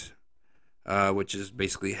Tartarus, which is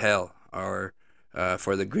basically hell. Or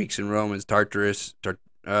for the Greeks and Romans, Tartarus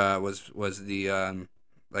was the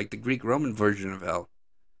like the Greek Roman version of hell,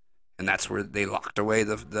 and that's where they locked away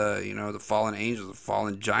the fallen angels, the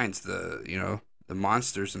fallen giants, the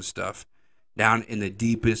monsters and stuff, down in the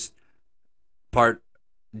part,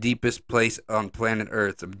 deepest place on planet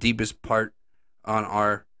Earth, the deepest part on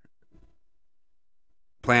our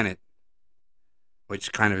planet,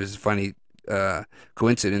 which kind of is a funny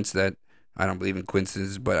coincidence that I don't believe in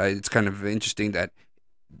coincidences, but it's kind of interesting that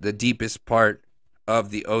the deepest part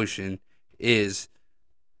of the ocean is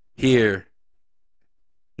here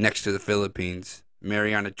next to the Philippines,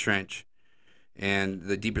 Mariana Trench. And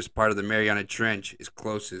the deepest part of the Mariana Trench is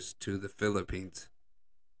closest to the Philippines.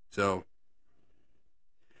 So,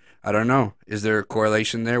 I don't know. Is there a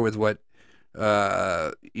correlation there with what,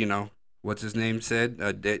 what's his name said?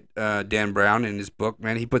 Dan Brown in his book,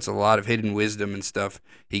 man, he puts a lot of hidden wisdom and stuff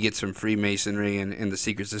he gets from Freemasonry and the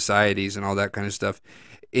secret societies and all that kind of stuff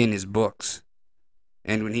in his books.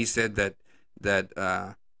 And when he said that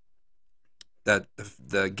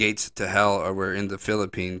the gates to hell were in the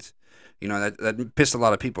Philippines, that pissed a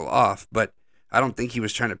lot of people off. But I don't think he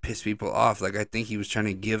was trying to piss people off. Like, I think he was trying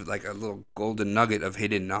to give like a little golden nugget of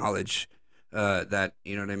hidden knowledge. That,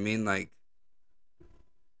 you know what I mean? Like,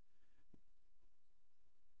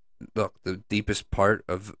 look, the deepest part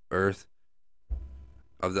of Earth,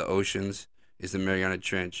 of the oceans, is the Mariana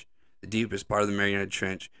Trench. The deepest part of the Mariana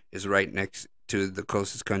Trench is right next to the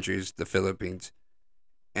closest country, is the Philippines.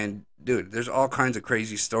 And dude, there's all kinds of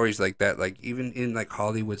crazy stories like that. Like, even in like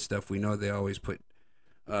Hollywood stuff, we know they always put,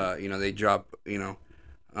 they drop,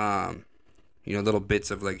 little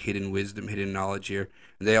bits of like hidden wisdom, hidden knowledge here.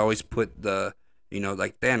 And they always put like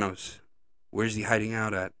Thanos. Where's he hiding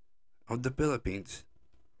out at? Oh, the Philippines.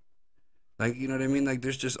 Like, you know what I mean? Like,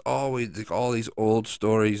 there's just always like all these old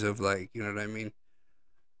stories of like, you know what I mean?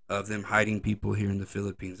 Of them hiding people here in the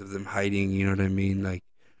Philippines, of them hiding, you know what I mean? Like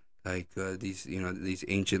these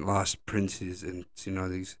ancient lost princes, and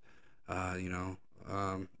these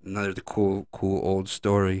another cool old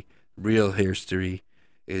story, real history,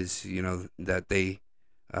 is that they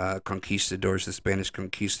conquistadors, the Spanish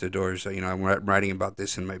conquistadors, I'm writing about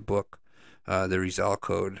this in my book, the Rizal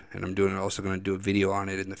Code, and I'm also going to do a video on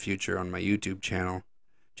it in the future on my YouTube channel,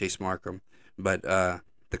 Chase Marcum. But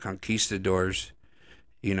the conquistadors,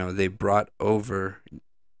 They brought over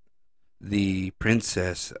the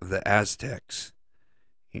princess of the Aztecs.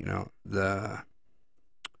 The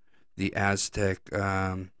Aztec,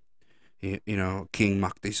 King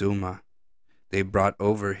Moctezuma. They brought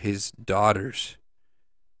over his daughters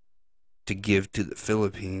to give to the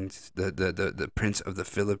Philippines, the prince of the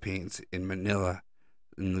Philippines in Manila,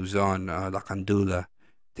 in Luzon, Lacandula,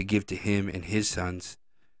 to give to him and his sons.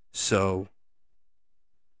 So,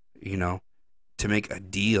 you know, to make a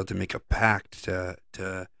deal, to make a pact, to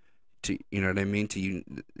you know what I mean?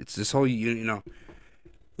 It's this whole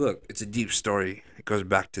look, it's a deep story. It goes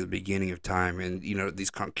back to the beginning of time, and these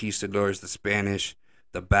conquistadors, the Spanish,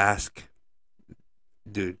 the Basque,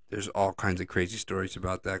 dude. There's all kinds of crazy stories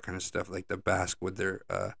about that kind of stuff. Like the Basque with their,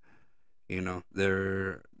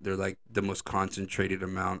 they're like the most concentrated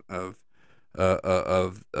amount of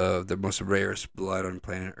the most rarest blood on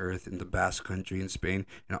planet Earth in the Basque Country in Spain.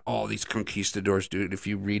 All these conquistadors, dude. If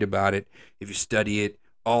you read about it, if you study it,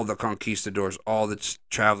 all the conquistadors, all the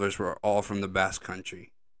travelers were all from the Basque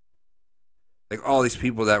Country. Like all these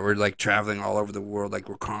people that were like traveling all over the world, like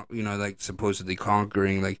like supposedly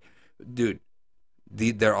conquering, like, dude,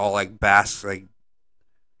 they're all like Basques. Like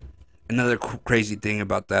another crazy thing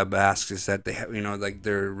about the Basques is that they have, like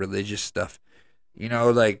their religious stuff.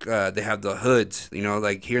 Like they have the hoods.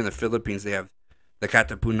 Like here in the Philippines, they have the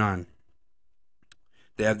Katapunan.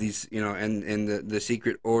 They have these, and the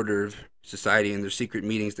secret order of society in their secret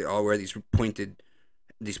meetings, they all wear these pointed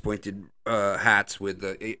hats with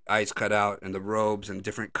the eyes cut out and the robes and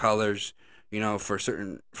different colors, for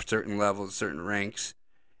certain levels, certain ranks.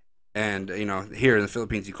 And here in the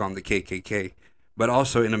Philippines, you call them the KKK, but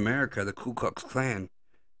also in America, the Ku Klux Klan.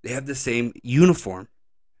 They have the same uniform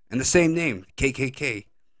and the same name, KKK.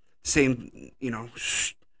 Same,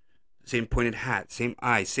 same pointed hat, same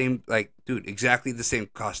eyes, same, like, dude, exactly the same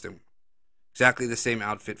costume, exactly the same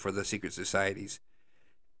outfit for the secret societies.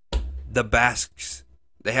 The Basques,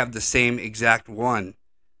 they have the same exact one.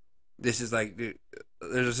 This is like, dude,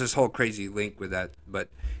 there's this whole crazy link with that. But,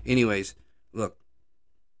 anyways, look,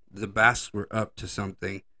 the Basques were up to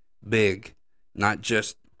something big, not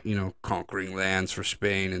just, conquering lands for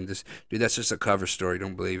Spain and this. Dude, that's just a cover story.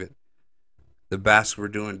 Don't believe it. The Basques were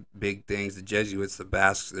doing big things. The Jesuits, the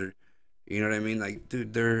Basques, you know what I mean? Like,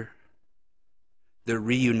 dude, they're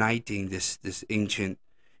reuniting this ancient,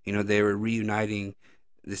 they were reuniting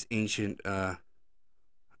this ancient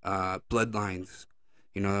bloodlines,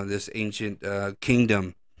 this ancient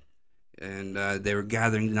kingdom, and they were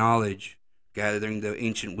gathering knowledge, gathering the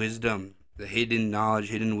ancient wisdom, the hidden knowledge,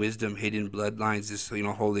 hidden wisdom, hidden bloodlines. This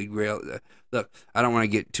holy grail. Look, I don't want to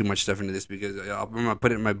get too much stuff into this because I'm gonna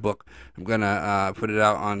put it in my book. I'm gonna put it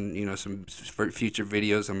out on some future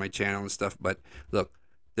videos on my channel and stuff. But look,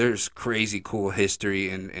 there's crazy cool history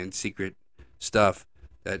and secret stuff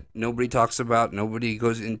that nobody talks about. Nobody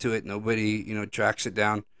goes into it. Nobody tracks it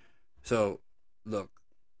down. So look,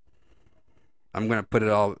 I'm gonna put it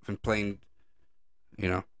all in plain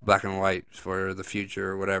black and white for the future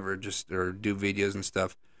or whatever, just or do videos and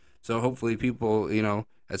stuff. So hopefully people,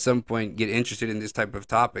 at some point get interested in this type of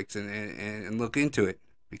topics and look into it.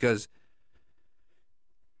 Because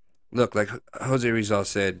look, like Jose Rizal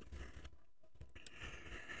said,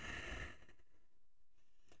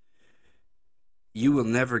 you will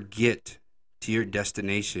never get to your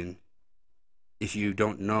destination if you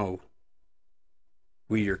don't know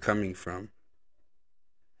where you're coming from.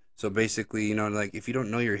 So basically, like if you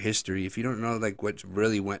don't know your history, if you don't know like what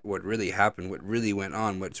really happened, what really went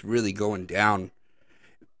on, what's really going down,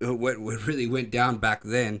 what really went down back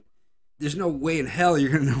then, there's no way in hell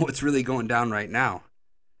you're gonna know what's really going down right now.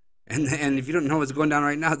 And if you don't know what's going down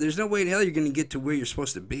right now, there's no way in hell you're gonna get to where you're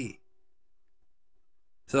supposed to be.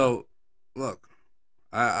 So, look,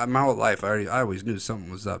 my whole life I always knew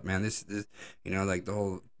something was up, man. This like the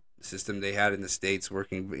whole system they had in the States,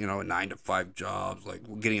 working 9 to 5 jobs, like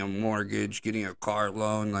getting a mortgage, getting a car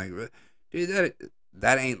loan, like, dude,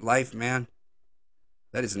 that ain't life, man.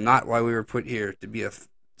 That is not why we were put here, to be a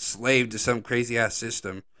slave to some crazy ass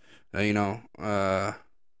system. I'm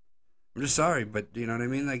just sorry, but you know what I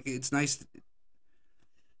mean. Like, it's nice.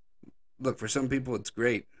 Look, for some people, it's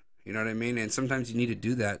great. You know what I mean? And sometimes you need to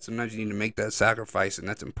do that. Sometimes you need to make that sacrifice, and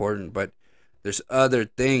that's important. But there's other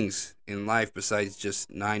things in life besides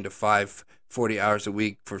just 9 to 5, 40 hours a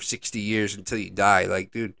week for 60 years until you die.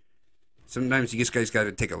 Like, dude, sometimes you just guys got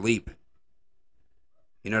to take a leap.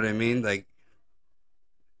 You know what I mean? Like,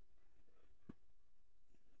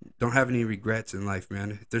 don't have any regrets in life,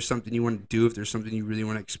 man. If there's something you want to do, if there's something you really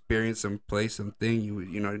want to experience, some place,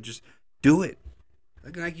 something, just do it.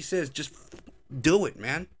 Like Nike says, just do it,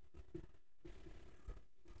 man.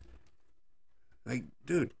 Like,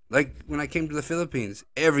 dude, like when I came to the Philippines,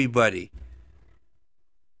 everybody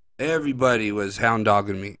was hound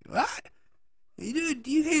dogging me. What? Dude,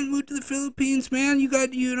 you can't move to the Philippines, man. You got,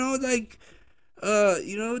 like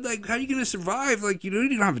how are you gonna survive? Like, you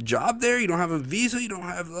don't have a job there. You don't have a visa. You don't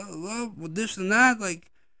have this and that. Like,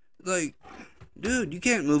 dude, you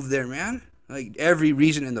can't move there, man. Like every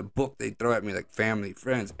reason in the book they throw at me, like family,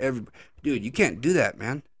 friends, every dude, you can't do that,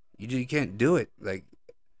 man. You can't do it. Like,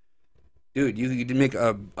 dude, you did make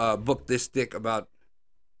a book this thick about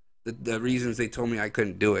the reasons they told me I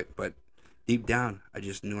couldn't do it, but deep down, I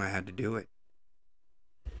just knew I had to do it.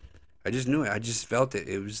 I just knew it. I just felt it.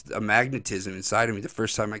 It was a magnetism inside of me. The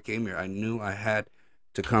first time I came here, I knew I had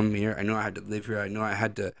to come here. I knew I had to live here. I knew I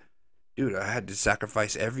had to, dude. I had to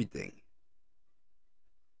sacrifice everything.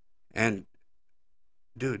 And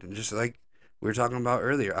dude, and just like we were talking about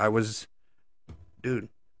earlier, dude.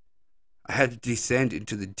 I had to descend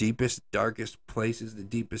into the deepest, darkest places, the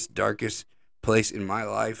deepest, darkest place in my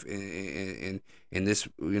life. In this,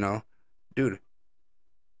 dude.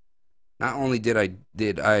 Not only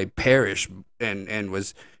did I perish and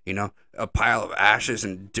was a pile of ashes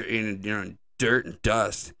and dirt and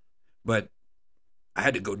dust, but I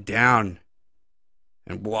had to go down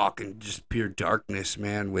and walk in just pure darkness,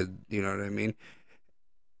 man. With you know what I mean,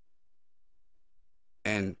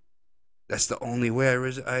 and that's the only way I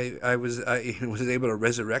was able to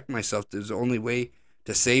resurrect myself. There's the only way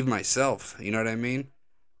to save myself. You know what I mean?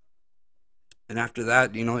 And after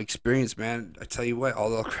that, experience, man, I tell you what,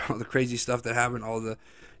 all the crazy stuff that happened, all the,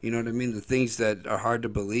 what I mean, the things that are hard to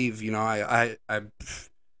believe, I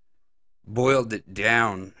boiled it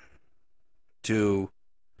down to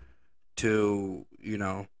I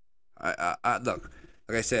look,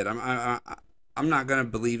 like I said, I'm not gonna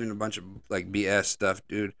believe in a bunch of like BS stuff,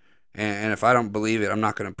 dude. And if I don't believe it, I'm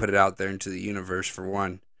not gonna put it out there into the universe for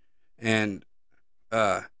one. And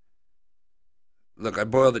uh, look, I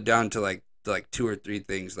boiled it down to like two or three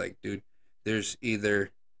things. Like, dude, there's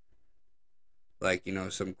either like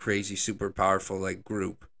some crazy super powerful like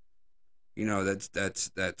group, that's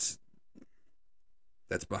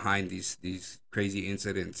behind these crazy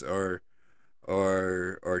incidents, or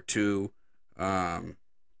two, um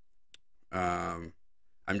um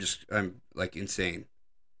I'm like insane,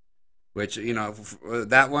 which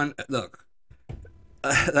that one, look,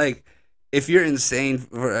 like if you're insane,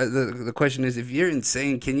 the question is, if you're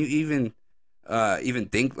insane, can you even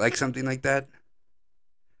think like something like that?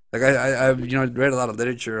 Like I've read a lot of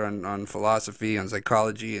literature on philosophy, on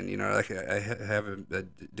psychology, and like I have a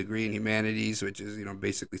degree in humanities, which is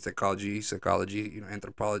basically psychology,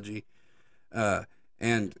 anthropology, uh,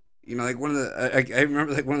 and like one of the I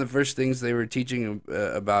remember like one of the first things they were teaching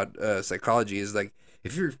about psychology is like,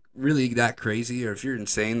 if you're really that crazy or if you're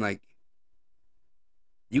insane, like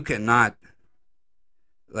you cannot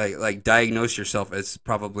like diagnose yourself as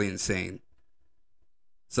probably insane.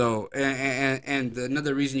 So and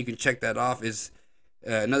another reason you can check that off is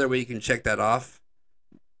another way you can check that off.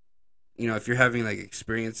 If you're having like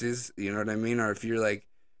experiences, you know what I mean, or if you're like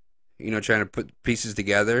trying to put pieces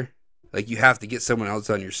together, like you have to get someone else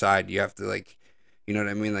on your side. You have to like, what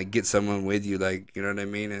I mean, like get someone with you, like what I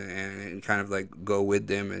mean, and kind of like go with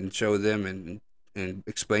them and show them and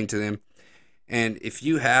explain to them. And if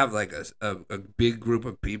you have like a big group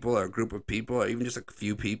of people, or a group of people, or even just a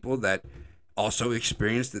few people that also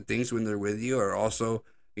experience the things when they're with you, or also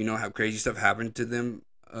have crazy stuff happen to them,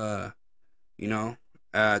 you know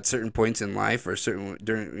at certain points in life, or certain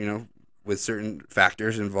during with certain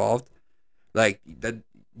factors involved, like that,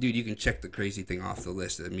 dude, you can check the crazy thing off the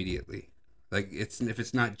list immediately. Like, if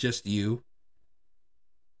it's not just you,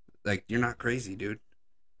 like you're not crazy, dude.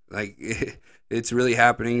 Like it's really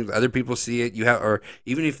happening. Other people see it. You have, or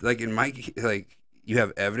even if like in my, like you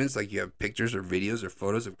have evidence, like you have pictures or videos or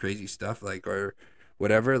photos of crazy stuff, like, or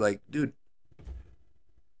whatever. Like, dude,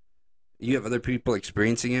 you have other people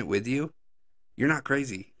experiencing it with you. You're not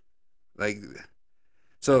crazy. Like,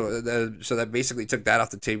 so that basically took that off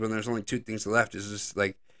the table, and there's only two things left. Is just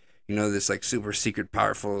like, this like super secret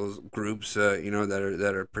powerful groups,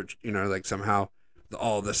 that are like somehow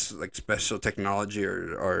all this like special technology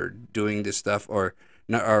or doing this stuff, or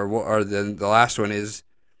not, or then the last one is,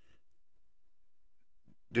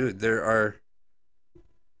 dude, there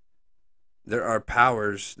are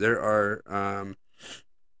powers, there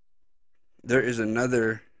is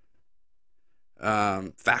another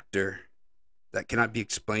factor that cannot be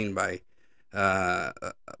explained by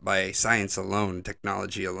science alone,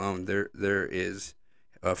 technology alone. There is,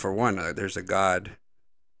 for one, there's a God.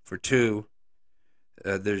 For two,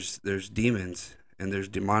 there's demons, and there's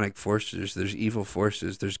demonic forces. There's evil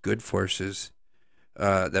forces. There's good forces.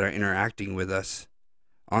 that are interacting with us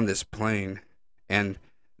on this plane, and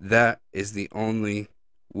that is the only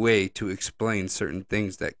way to explain certain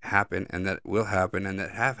things that happen and that will happen and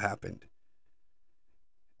that have happened.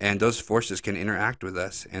 And those forces can interact with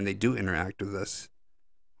us, and they do interact with us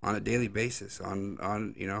on a daily basis. On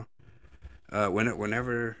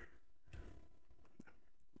whenever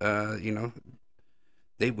you know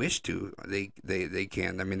they wish to, they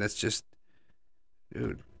can. I mean, that's just,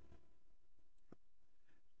 dude.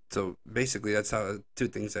 So basically, that's how two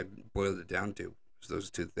things I boiled it down to. Was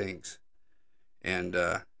those two things, and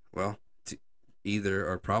well, either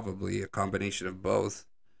or probably a combination of both.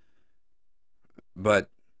 But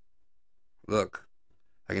look,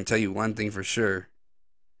 I can tell you one thing for sure: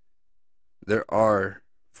 there are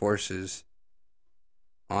forces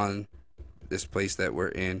on this place that we're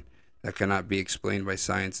in that cannot be explained by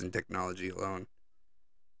science and technology alone.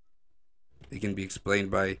 They can be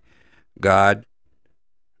explained by God,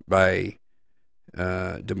 by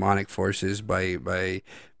demonic forces, by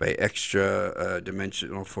extra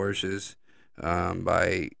dimensional forces,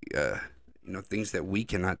 by things that we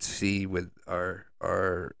cannot see with our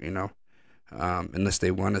unless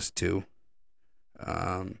they want us to.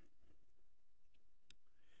 Um,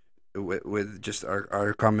 with just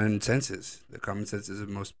our common senses, the common senses of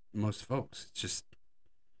most folks. It's just,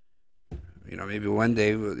 maybe one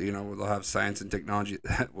day we'll have science and technology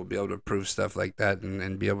that will be able to prove stuff like that,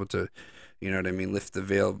 and be able to, what I mean, lift the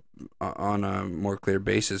veil on a more clear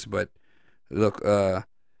basis. But look,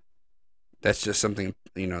 that's just something,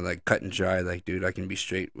 like cut and dry. Like, dude, I can be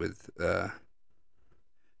straight with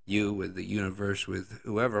you, with the universe, with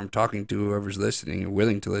whoever I'm talking to, whoever's listening or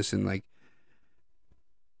willing to listen. Like,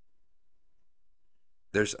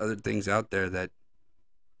 there's other things out there that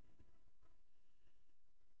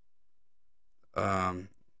um,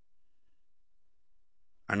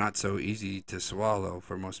 are not so easy to swallow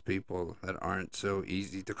for most people, that aren't so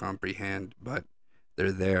easy to comprehend, but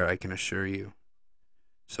they're there, I can assure you.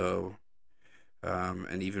 So,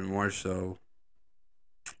 and even more so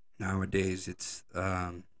nowadays, it's,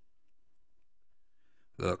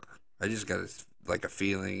 look, I just got like a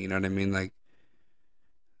feeling, you know what I mean? Like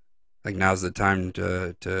now's the time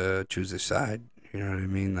to choose a side, you know what I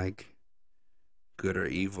mean? Like, good or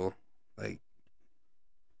evil. Like,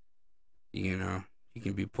 you know, you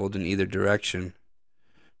can be pulled in either direction.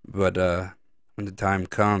 But when the time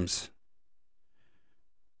comes,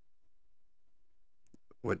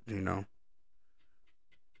 what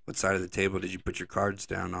what side of the table did you put your cards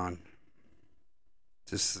down on?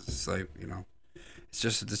 Just it's like, it's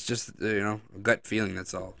just a gut feeling.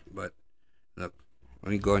 That's all. But look,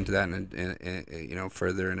 let me go into that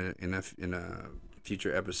further in a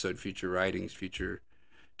future episode, future writings, future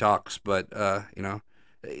talks. But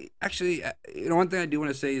actually, one thing I do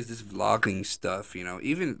want to say is this vlogging stuff.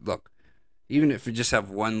 Even if you just have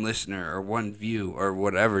one listener or one view or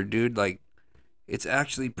whatever, dude, like, it's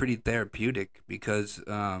actually pretty therapeutic because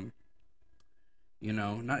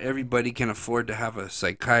not everybody can afford to have a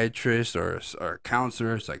psychiatrist or a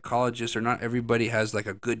counselor, or a psychologist, or not everybody has like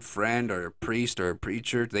a good friend or a priest or a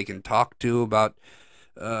preacher they can talk to about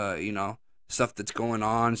uh, you know, stuff that's going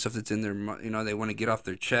on, stuff that's in their, they want to get off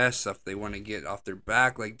their chest, stuff they want to get off their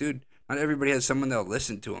back. Like, dude, not everybody has someone that'll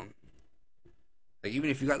listen to them. Like, even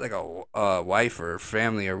if you got like a wife or a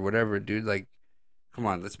family or whatever, dude, like, come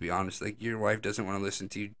on, let's be honest. Like, your wife doesn't want to listen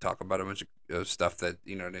to you talk about a bunch of stuff that,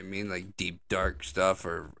 you know what I mean, like deep dark stuff,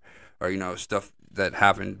 or stuff that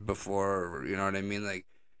happened before, or you know what I mean, like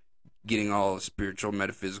getting all spiritual,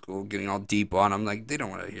 metaphysical, getting all deep on them. Like, they don't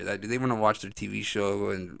want to hear that. They want to watch their TV show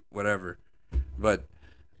and whatever. But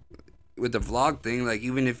with the vlog thing, like,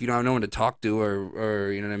 even if you don't have no one to talk to,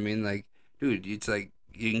 or you know what I mean, like, dude, it's like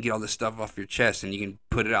you can get all this stuff off your chest and you can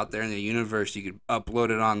put it out there in the universe. You can upload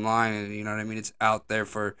it online, and you know what I mean. It's out there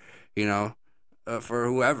for, you know, for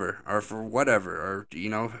whoever or for whatever, or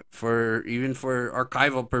for even for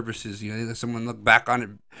archival purposes. Someone look back on it.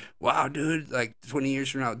 Wow, dude, like 20 years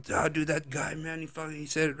from now, oh, dude, that guy, man, he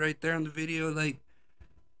said it right there on the video. Like,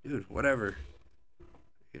 dude, whatever,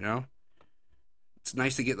 you know. It's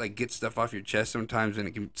nice to get stuff off your chest sometimes,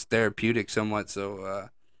 and it's therapeutic somewhat. So,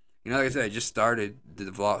 like I said, I just started the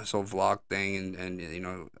vlog, this whole vlog thing,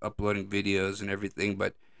 and uploading videos and everything.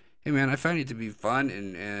 But hey, man, I find it to be fun,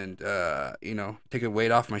 and take a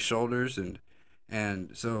weight off my shoulders,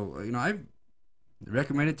 and so I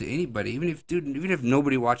recommend it to anybody, even if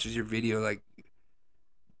nobody watches your video. Like,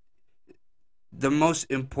 the most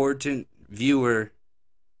important viewer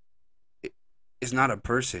is not a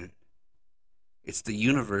person. It's the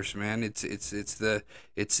universe, man. It's the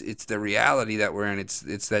reality that we're in. It's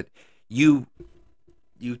that you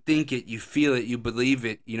you think it, you feel it, you believe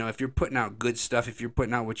it. You know, if you're putting out good stuff, if you're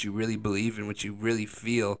putting out what you really believe and what you really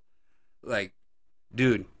feel, like,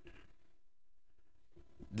 dude,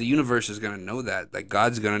 the universe is gonna know that. Like,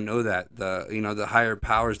 God's gonna know that. The higher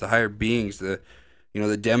powers, the higher beings, the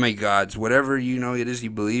demigods, whatever it is you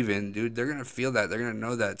believe in, dude, they're gonna feel that. They're gonna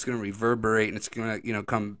know that. It's gonna reverberate, and it's gonna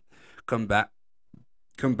come back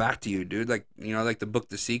come back to you, dude. Like, like the book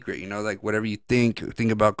The Secret. Like, whatever you think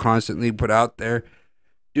about constantly, put out there,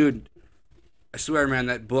 dude. I swear, man,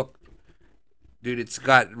 that book, dude, it's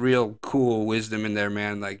got real cool wisdom in there,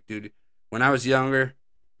 man. Like, dude, when I was younger,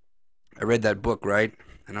 I read that book, right,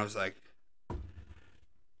 and I was like,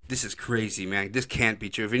 this is crazy, man. This can't be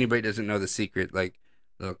true. If anybody doesn't know The Secret, like,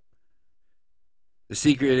 look, The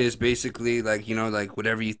Secret is basically like, like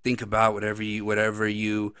whatever you think about,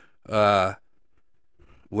 uh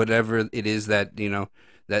whatever it is that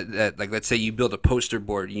that like, let's say you build a poster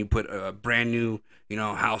board and you put a brand new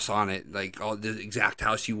house on it, like all the exact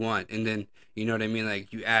house you want, and then what I mean,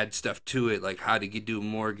 like you add stuff to it, like how to do a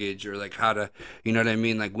mortgage, or like how to what I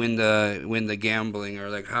mean, like win the gambling, or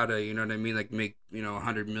like how to what I mean, like make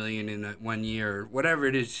 100 million in 1 year, or whatever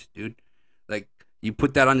it is, dude. Like, you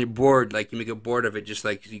put that on your board, like you make a board of it, just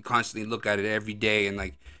like you constantly look at it every day, and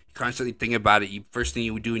like constantly think about it. You first thing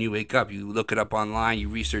you would do when you wake up, you look it up online, you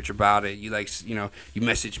research about it, you like you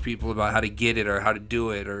message people about how to get it or how to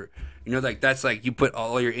do it, or like that's like you put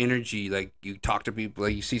all your energy, like you talk to people,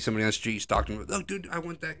 like you see somebody on the street, you talk to them, oh dude, I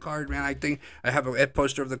want that card, man. I think I have a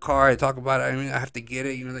poster of the car. I talk about it. I mean, I have to get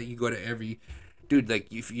it. That you go to every dude,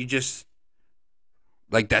 like if you just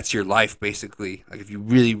like, that's your life basically. Like, if you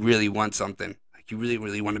really really want something, like you really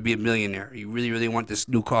really want to be a millionaire, you really really want this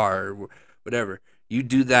new car or whatever, you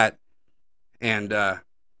do that, and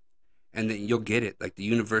then you'll get it. Like, the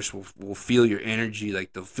universe will feel your energy,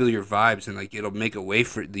 like they'll feel your vibes, and like it'll make a way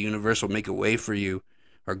for the universe will make a way for you,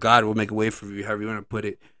 or God will make a way for you, however you want to put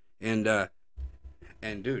it, and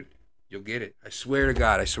dude, you'll get it. I swear to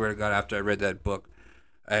God, after I read that book,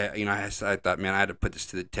 I thought, man, I had to put this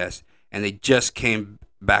to the test, and they just came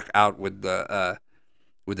back out with the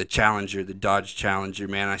Challenger, the Dodge Challenger.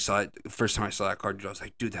 Man, I saw it the first time I saw that car, dude. I was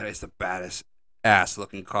like, dude, that is the baddest ass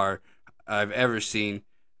looking car I've ever seen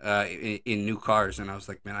in new cars. And I was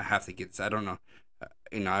like, man, I have to get this. I don't know,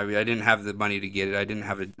 I didn't have the money to get it. I didn't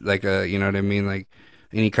have what I mean, like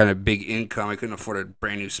any kind of big income. I couldn't afford a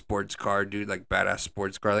brand new sports car, dude, like badass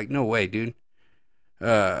sports car. Like, no way, dude.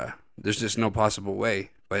 There's just no possible way.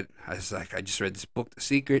 But I was like, I just read this book, The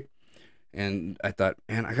Secret, and I thought,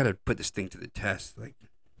 man, I gotta put this thing to the test. Like,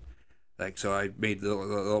 so I made the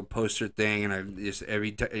little poster thing, and I just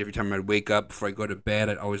every time I'd wake up before I go to bed,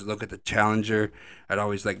 I'd always look at the Challenger. I'd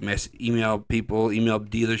always like email people, email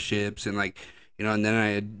dealerships, and like and then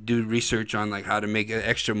I do research on like how to make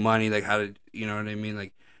extra money, like how to what I mean,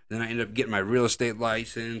 like. Then I ended up getting my real estate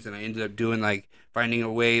license, and I ended up doing like finding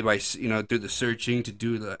a way by through the searching to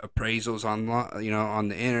do the appraisals on on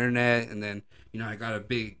the internet, and then I got a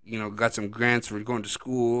big got some grants for going to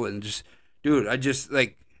school, and just, dude, I just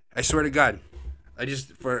like, I swear to God, I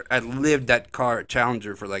lived that car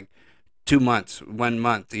Challenger for like 2 months, 1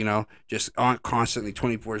 month, just on constantly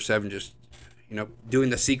 24/7, just doing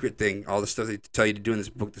the secret thing, all the stuff they tell you to do in this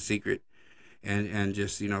book, The Secret, and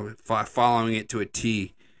just following it to a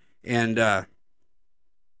T, and what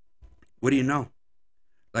do you know?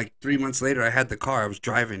 Like 3 months later, I had the car. I was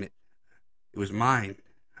driving it. It was mine.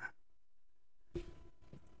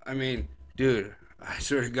 I mean, dude, I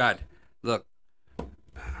swear to God, look,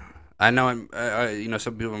 I know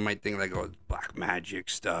some people might think like, oh, it's black magic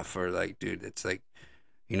stuff, or like, dude, it's like,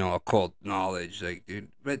 occult knowledge, like, dude.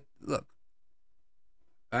 But look,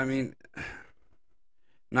 I mean,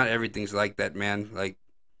 not everything's like that, man. Like,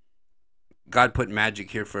 God put magic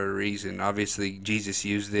here for a reason. Obviously, Jesus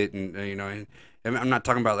used it, and and I'm not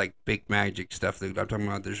talking about like big magic stuff, dude. I'm talking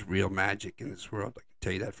about there's real magic in this world. I can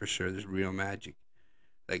tell you that for sure. There's real magic.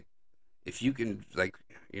 Like, if you can, like,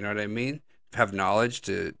 what I mean, have knowledge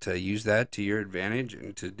to use that to your advantage,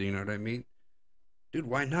 and to what I mean, dude,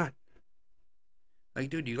 why not? Like,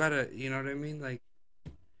 dude, you gotta, what I mean, like,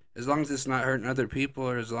 as long as it's not hurting other people,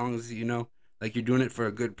 or as long as like you're doing it for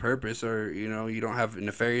a good purpose, or you don't have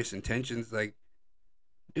nefarious intentions, like,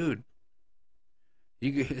 dude,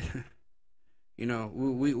 you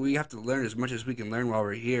we have to learn as much as we can learn while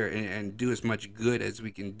we're here, and do as much good as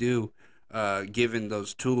we can do, given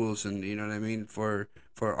those tools, and what I mean, for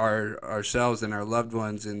ourselves and our loved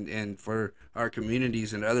ones, and for our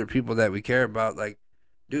communities and other people that we care about. Like,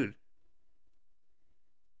 dude,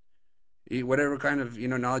 whatever kind of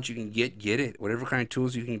knowledge you can get it. Whatever kind of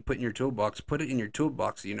tools you can put in your toolbox, put it in your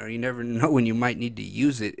toolbox. You never know when you might need to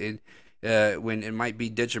use it, when it might be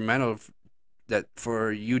detrimental that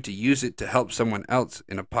for you to use it to help someone else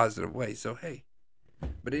in a positive way. So hey,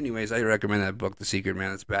 but anyways, I recommend that book, The Secret,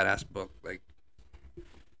 man. It's a badass book. Like,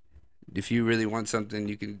 if you really want something,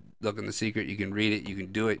 you can look in The Secret. You can read it. You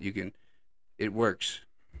can do it. You can. It works.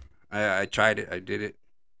 I tried it. I did it.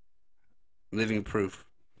 Living proof.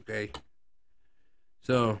 Okay.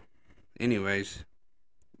 So, anyways,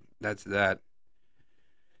 that's that.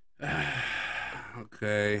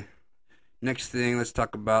 Okay. Next thing, let's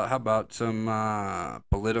talk about how about some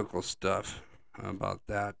political stuff. How about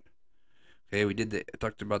that? Okay, we did the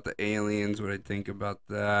talked about the aliens. What I think about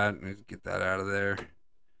that. Let's get that out of there.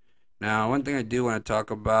 Now, one thing I do want to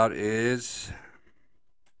talk about is,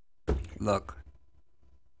 look,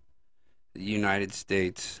 the United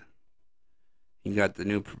States. You got the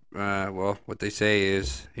new, well, what they say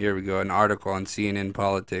is, here we go, an article on CNN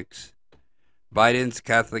Politics. Biden's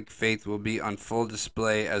Catholic faith will be on full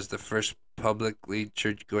display as the first publicly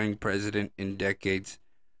church-going president in decades.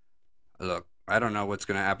 Look, I don't know what's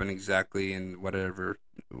going to happen exactly in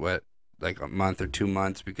like a month or 2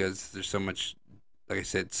 months, because there's so much, like I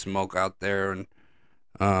said, smoke out there, and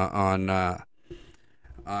uh, on uh,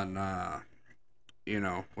 on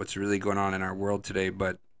what's really going on in our world today.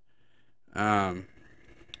 But um,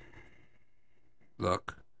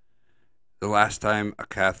 look, the last time a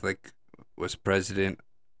Catholic was president,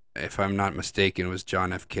 if I'm not mistaken, was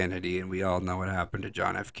John F. Kennedy, and we all know what happened to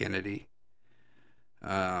John F. Kennedy.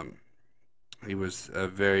 Um, he was a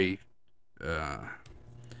very uh,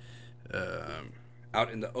 um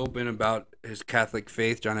out in the open about his Catholic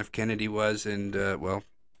faith. John F. Kennedy was, and well,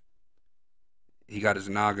 he got his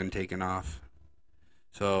noggin taken off.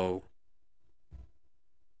 So,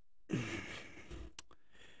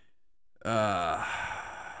 uh,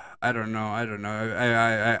 I don't know. I don't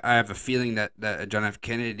know. I have a feeling that John F.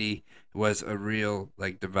 Kennedy was a real,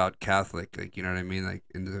 like, devout Catholic. Like, you know what I mean? Like,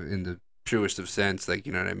 in the truest of sense. Like,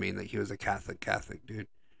 you know what I mean? Like, he was a Catholic dude.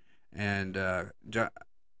 And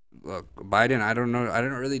look, Biden. I don't know. I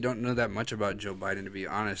don't know that much about Joe Biden, to be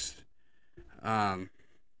honest. Um,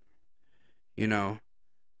 you know,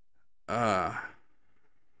 uh,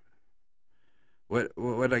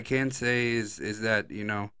 what I can say is that,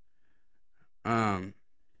 um,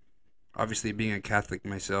 obviously being a Catholic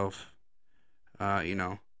myself, you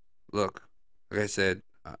know, look, like I said,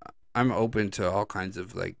 I'm open to all kinds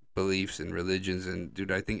of, like, beliefs and religions, and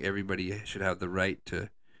dude, I think everybody should have the right to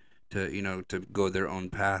go their own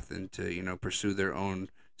path and to pursue their own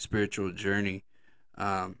spiritual journey.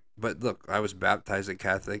 But look, I was baptized a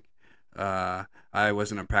Catholic. Uh, I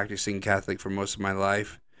wasn't a practicing Catholic for most of my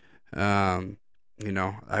life. Um,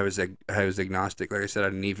 I was agnostic. Like I said, I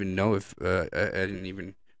didn't even know if I didn't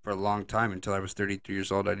even, for a long time, until I was 33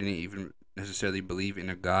 years old. I didn't even necessarily believe in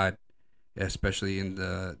a God, especially in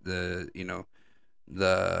the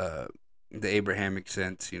the Abrahamic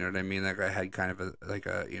sense. You know what I mean? Like, I had kind of a, like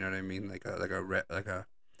a, you know what I mean, like a like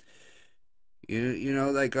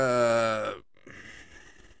a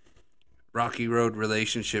rocky road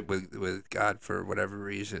relationship with God for whatever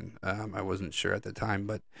reason. I wasn't sure at the time,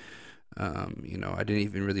 but I didn't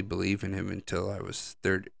even really believe in him until I was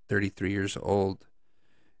 33 years old.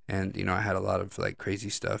 And I had a lot of, like, crazy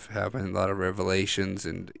stuff happen, a lot of revelations,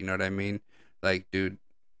 and you know what I mean. Like, dude,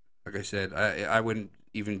 like I said, I wouldn't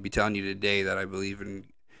even be telling you today that I believe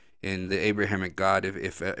in the Abrahamic God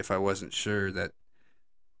if I wasn't sure that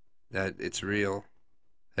it's real,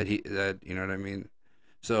 that you know what I mean.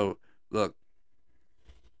 So look,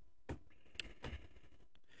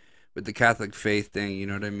 with the Catholic faith thing, you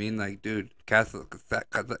know what I mean. Like, dude, Catholic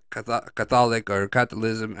or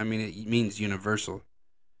Catholicism, I mean, it means universal.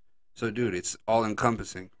 So, dude, it's all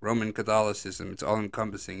encompassing. Roman Catholicism, it's all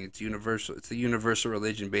encompassing. It's universal. It's the universal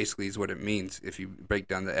religion, basically, is what it means if you break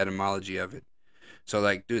down the etymology of it. So,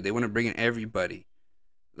 like, dude, they want to bring in everybody.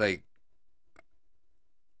 Like,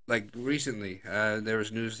 recently, there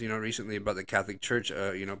was news, recently about the Catholic Church,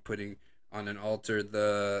 putting on an altar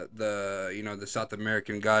the South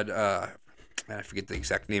American god. Man, I forget the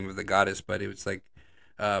exact name of the goddess, but it was like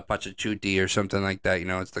Pachachuti or something like that.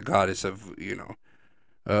 It's the goddess of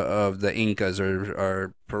the Incas,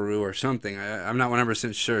 or Peru or something. I'm not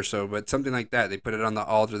 100% sure. So, but something like that. They put it on the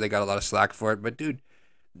altar. They got a lot of slack for it. But, dude,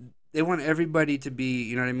 they want everybody to be,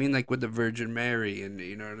 you know what I mean? Like, with the Virgin Mary and,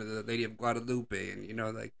 the Lady of Guadalupe,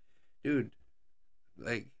 and, like, dude,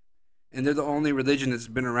 like, and they're the only religion that's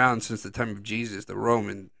been around since the time of Jesus, the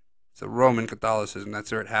Roman. It's the Roman Catholicism.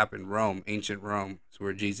 That's where it happened. Rome, ancient Rome. It's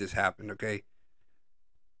where Jesus happened, okay?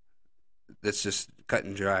 That's just cut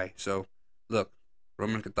and dry. So, look,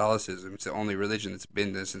 Roman Catholicism, it's the only religion that's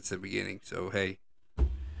been there since the beginning. So, hey.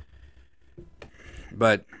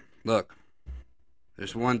 But Look,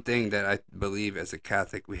 there's one thing that I believe as a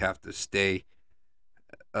Catholic we have to stay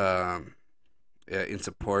um, in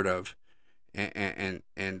support of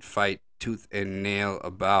and fight tooth and nail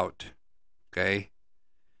about. Okay,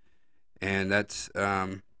 and that's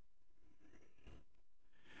our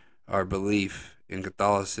belief in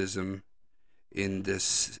Catholicism, in the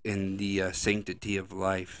sanctity of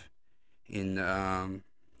life, in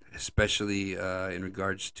especially in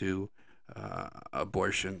regards to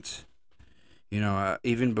abortions.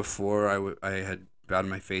 Even before I had found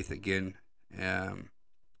my faith again, um,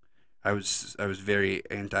 I was very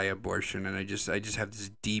anti-abortion, and I just have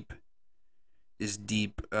this deep this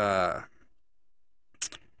deep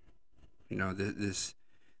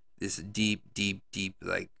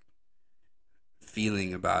like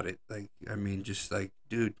feeling about it. Like, I mean, just like,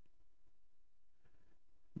 dude,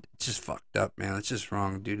 it's just fucked up, man. It's just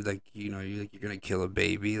wrong, dude. Like, you're gonna kill a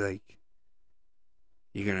baby, like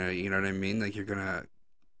you're gonna, you know what I mean? Like, you're gonna,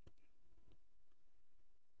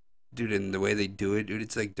 dude. And the way they do it, dude,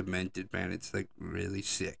 it's like demented, man. It's like really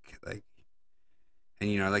sick, like.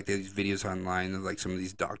 And I like these videos online of like some of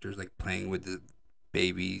these doctors like playing with the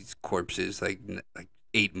babies' corpses, like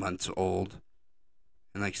 8 months old,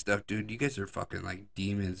 and like stuff, dude. You guys are fucking like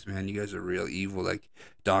demons, man. You guys are real evil. Like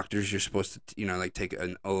doctors, you're supposed to, like take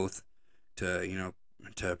an oath to,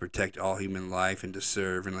 to protect all human life and to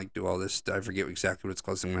serve and like do all this stuff. I forget exactly what it's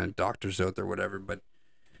called, some kind of doctor's oath or whatever. But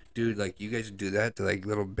dude, like you guys do that to like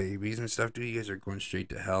little babies and stuff, dude. You guys are going straight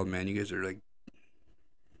to hell, man. You guys are like,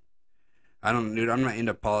 I don't, dude. I'm not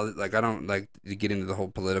into politics. Like, I don't like to get into the whole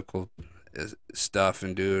political stuff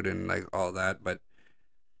and dude and like all that, but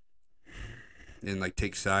and like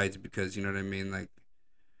take sides because you know what I mean. Like,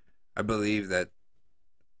 I believe that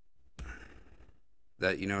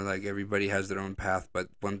like everybody has their own path, but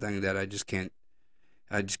one thing that I just can't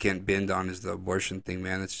bend on is the abortion thing,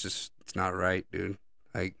 man. It's not right, dude.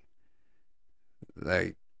 Like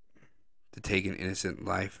like to take an innocent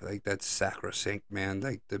life, like that's sacrosanct, man.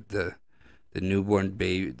 Like the newborn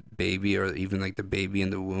baby or even like the baby in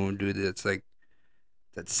the womb, dude. That's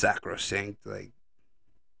sacrosanct. Like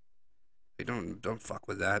don't fuck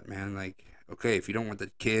with that, man. Like, okay, if you don't want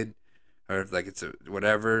the kid, or if like it's a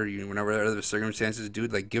whatever, whenever there are other circumstances,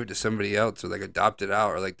 dude, like give it to somebody else or like adopt it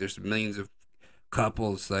out, or like there's millions of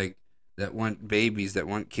couples like that want babies, that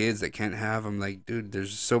want kids, that can't have them. Like, dude,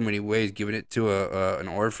 there's so many ways. Giving it to an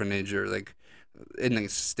orphanage, or like in the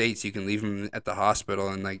states, you can leave them at the hospital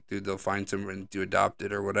and like, dude, they'll find someone to adopt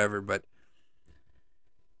it or whatever. But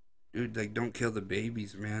dude, like, don't kill the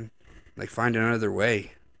babies, man. Like, find another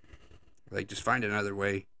way. Like, just find another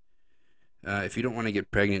way. If you don't want to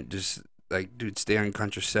get pregnant, just like, dude, stay on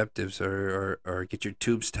contraceptives, or get your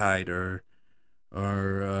tubes tied, or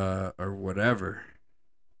whatever.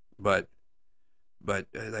 But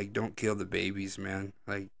like, don't kill the babies, man.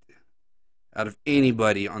 Like, out of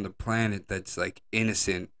anybody on the planet that's like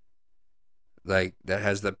innocent, like that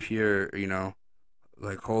has the pure,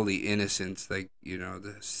 like holy innocence, like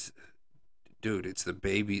this, dude, it's the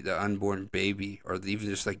baby, the unborn baby, or even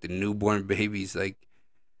just like the newborn babies. Like,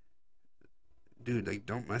 dude, like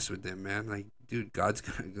don't mess with them, man. Like, dude, God's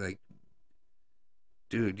gonna like,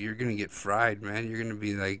 dude, you're gonna get fried, man. You're gonna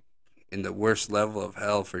be like in the worst level of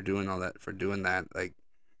hell for doing all that, for doing that. Like,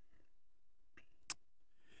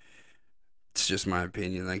 it's just my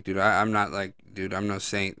opinion. Like, dude, I'm not like, dude, I'm no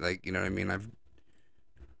saint. Like, you know what I mean? I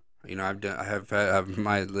have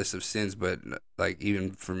my list of sins, but like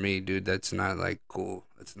even for me, dude, that's not like cool.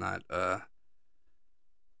 That's not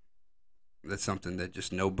that's something that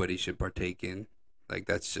just nobody should partake in. Like,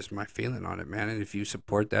 that's just my feeling on it, man. And if you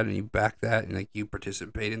support that and you back that and like you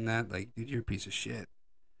participate in that, like, dude, you're a piece of shit.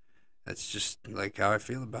 That's just like how I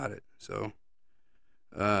feel about it. So,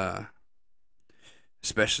 uh,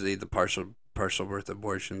 especially the partial birth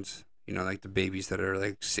abortions. Like the babies that are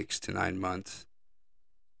like 6 to 9 months,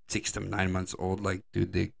 6 to 9 months old. Like,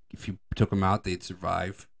 dude, they if you took them out, they'd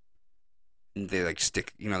survive. And they like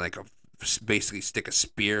stick, like basically stick a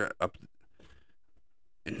spear up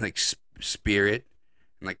and like spear it,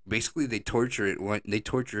 and like basically they torture it when they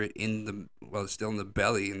torture it in the while it's still in the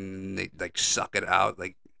belly, and they like suck it out.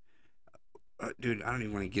 Like, dude, I don't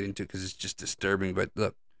even want to get into it because it's just disturbing. But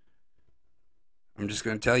look, I'm just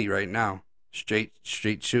gonna tell you right now, straight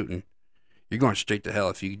shooting. You're going straight to hell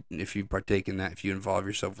if you partake in that. If you involve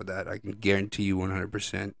yourself with that, I can guarantee you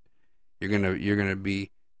 100%. You're gonna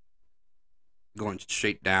be going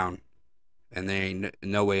straight down, and there ain't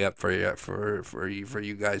no way up for you for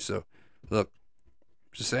you guys. So, look,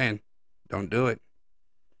 just saying, don't do it.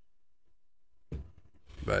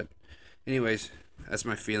 But, anyways, that's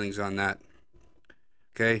my feelings on that.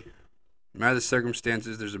 Okay, No matter the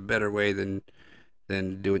circumstances, there's a better way than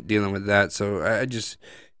dealing with that. So I just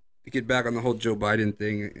to get back on the whole Joe Biden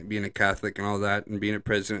thing, being a Catholic and all that, and being a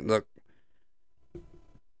president. Look,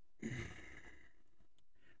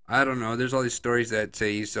 I don't know. There's all these stories that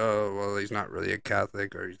say he's not really a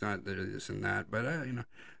Catholic or he's not this and that. But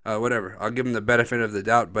whatever. I'll give him the benefit of the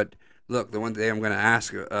doubt. But look, the one thing I'm going to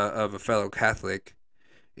ask of a fellow Catholic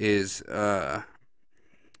is to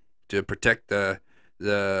protect the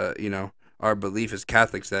our belief as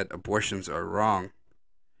Catholics that abortions are wrong,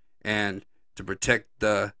 and to protect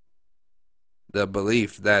the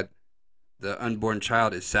belief that the unborn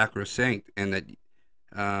child is sacrosanct, and that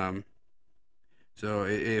um so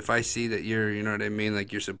if I see that you're, you know what I mean,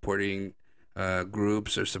 like you're supporting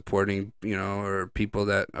groups or supporting, or people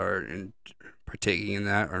that are partaking in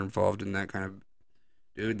that or involved in that kind of,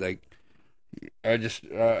 dude, like I just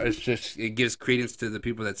it's just it gives credence to the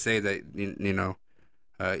people that say that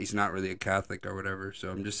he's not really a Catholic or whatever.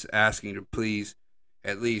 So I'm just asking you to please,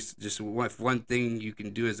 at least just one thing you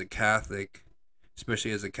can do as a Catholic,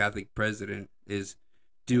 especially as a Catholic president, is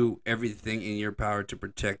do everything in your power to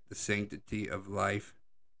protect the sanctity of life,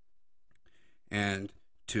 and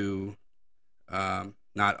to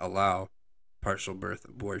not allow partial birth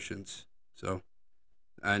abortions. So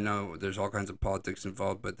I know there's all kinds of politics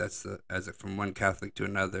involved, but that's from one Catholic to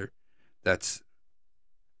another. That's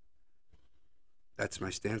that's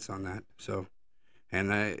my stance on that. So, and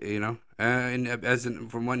and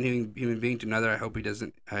from one human being to another, I hope he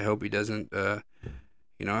doesn't. Have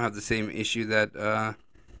the same issue that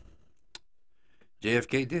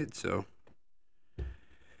JFK did. So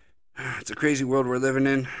it's a crazy world we're living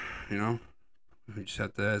in. You know, we just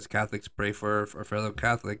have to, as Catholics, pray for our fellow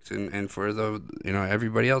Catholics, and for the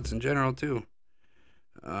everybody else in general too.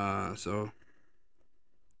 So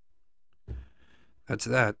that's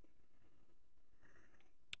that.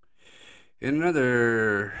 In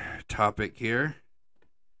another topic here,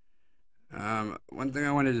 one thing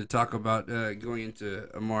I wanted to talk about, going into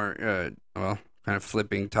a more kind of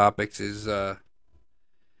flipping topics, is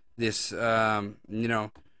this.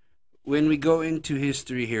 When we go into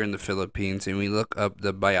history here in the Philippines and we look up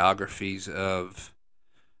the biographies of,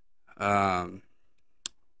 um,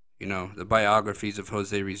 the biographies of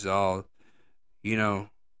Jose Rizal, you know,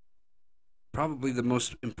 probably the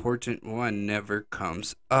most important one never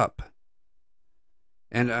comes up.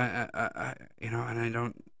 And and I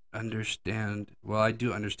don't understand. Well, I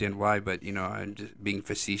do understand why, but I'm just being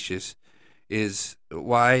facetious. Is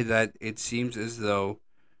why that it seems as though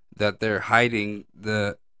that they're hiding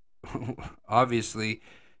the. Obviously,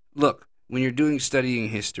 look, when you're doing studying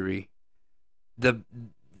history, the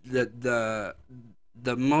the the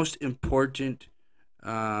the most important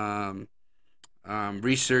um,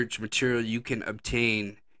 research material you can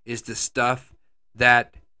obtain is the stuff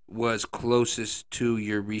that was closest to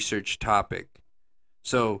your research topic.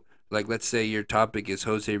 So, like, let's say your topic is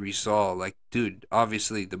Jose Rizal. Like, dude,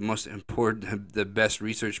 obviously the most important, the best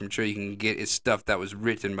research material you can get is stuff that was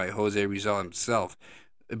written by Jose Rizal himself.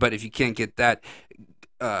 But if you can't get that,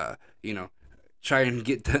 uh, you know, try and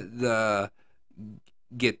get the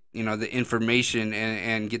information,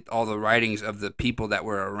 and get all the writings of the people that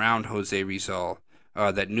were around Jose Rizal,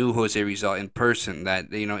 that knew Jose Rizal in person, that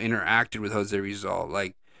interacted with Jose Rizal,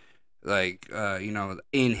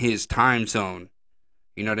 in his time zone.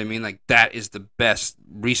 You know what I mean? Like, that is the best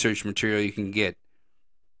research material you can get.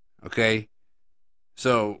 Okay,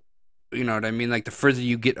 so you know what I mean. Like, the further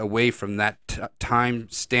you get away from that time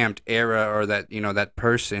stamped era, or that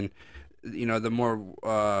person, the more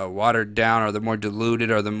watered down, or the more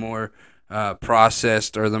diluted, or the more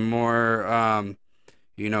processed, or the more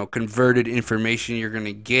converted information you're going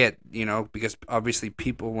to get, because obviously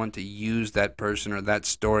people want to use that person or that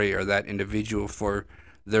story or that individual for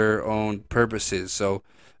their own purposes. So,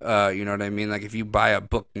 you know what I mean? Like, if you buy a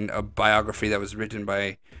biography that was written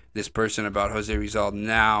by this person about Jose Rizal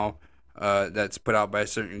now, that's put out by a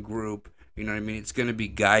certain group, you know what I mean? It's going to be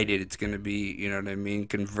guided. It's going to be, you know what I mean,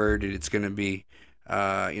 converted. It's going to be,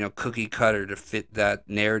 cookie cutter to fit that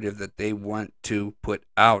narrative that they want to put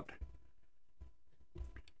out.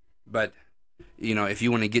 But if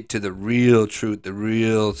you want to get to the real truth, the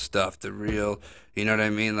real stuff, the real, you know what I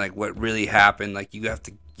mean, like what really happened, like you have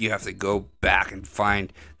to go back and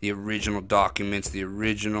find the original documents, the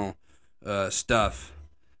original stuff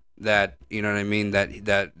that what I mean,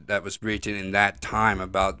 that was written in that time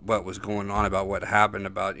about what was going on, about what happened,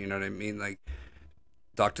 about what I mean, like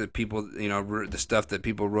talk to the people, the stuff that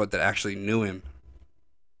people wrote that actually knew him.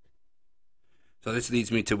 So this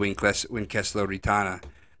leads me to Winkeslo Ritana,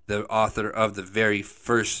 the author of the very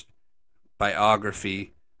first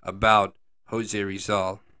biography about Jose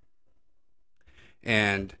Rizal.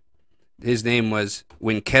 and his name was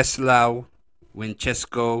Wincesco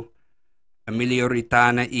Emilio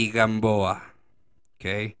Ritana y Gamboa.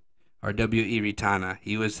 Okay, or W.E. Ritana.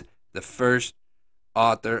 He was the first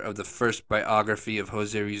author of the first biography of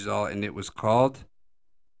Jose Rizal, and it was called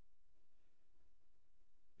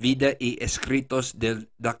Vida y Escritos del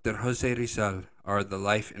Dr. Jose Rizal, or The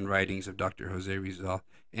Life and Writings of Dr. Jose Rizal.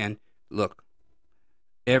 And look,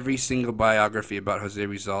 every single biography about Jose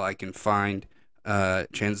Rizal I can find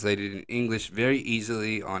translated in English very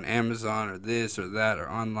easily on Amazon or this or that or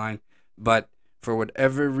online. But for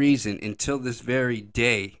whatever reason, until this very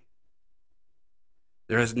day,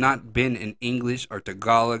 there has not been an English or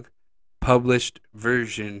Tagalog published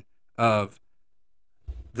version of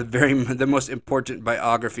the most important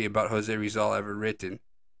biography about Jose Rizal ever written.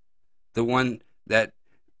 The one that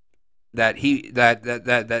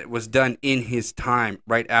was done in his time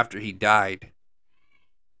right after he died.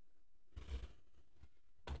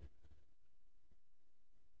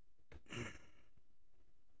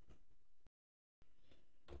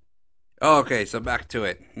 Oh, okay, so back to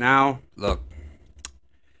it. Now, look.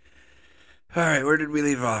 All right, where did we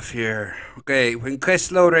leave off here? Okay, when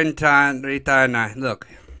Ritana, look,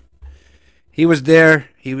 he was there.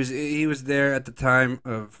 He was there at the time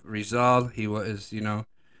of Rizal. He was, he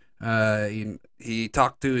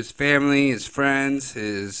talked to his family, his friends,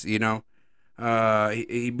 he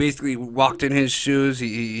basically walked in his shoes.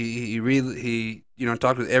 He really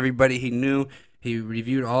talked with everybody he knew. He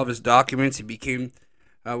reviewed all of his documents. He became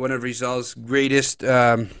one of Rizal's greatest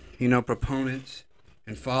proponents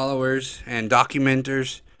and followers and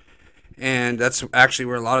documenters. And that's actually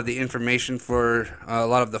where a lot of the information for a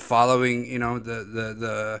lot of the following,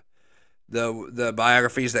 the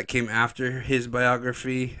biographies that came after his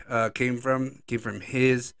biography came from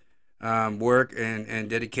his work and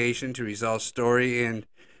dedication to Rizal's story. And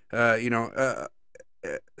uh, you know uh,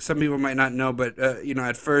 some people might not know, but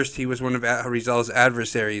at first he was one of Rizal's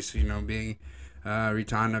adversaries, being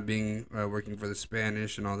Ritana being working for the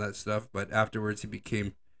Spanish and all that stuff. But afterwards he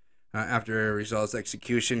became after Rizal's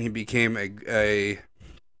execution, he became a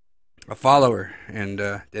follower and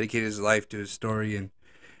dedicated his life to his story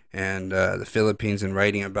and the Philippines and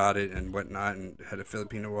writing about it and whatnot, and had a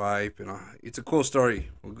Filipino wife. And it's a cool story.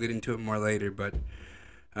 We'll get into it more later, but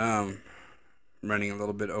I'm running a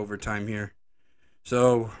little bit over time here.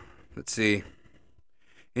 So let's see.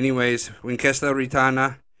 Anyways, when Kessler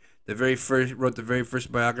Ritana, wrote the very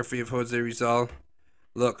first biography of Jose Rizal.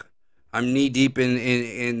 Look, I'm knee deep in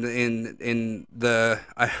the.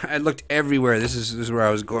 I looked everywhere. This is where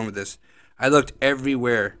I was going with this. I looked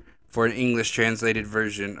everywhere for an English translated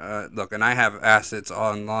version. Look, and I have assets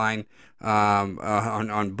online,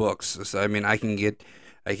 on books. So I mean, I can get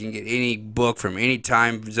any book from any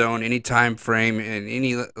time zone, any time frame, in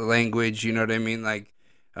any language. You know what I mean? Like,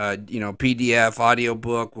 PDF, audio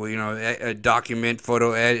book, well, a document,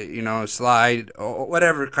 photo edit, slide,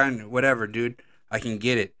 whatever, dude. I can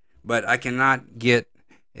get it, but I cannot get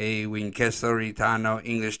a Winchester Ritano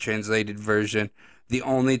English translated version. The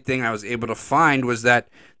only thing I was able to find was that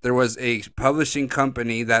there was a publishing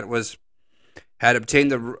company that had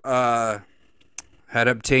obtained the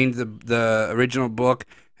original book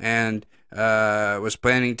and was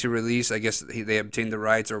planning to release. I guess they obtained the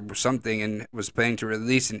rights or something, and was planning to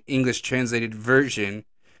release an English translated version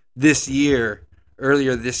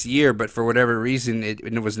earlier this year. But for whatever reason,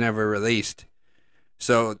 it was never released.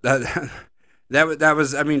 So that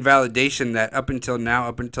was, I mean, validation that up until now,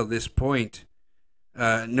 up until this point,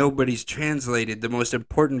 nobody's translated the most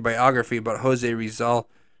important biography about Jose Rizal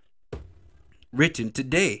written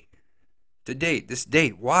today. To date, this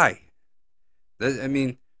date. Why? I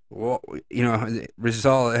mean, well,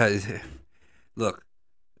 Rizal has. Look,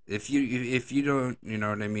 if you don't,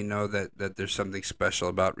 what I mean, know that there's something special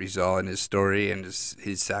about Rizal and his story and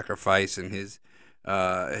his sacrifice and his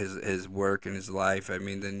work and his life. I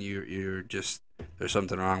mean, then you're just, there's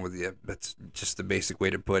something wrong with you. That's just the basic way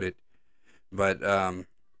to put it. But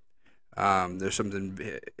there's something.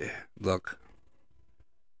 Look,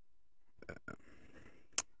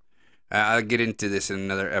 I'll get into this in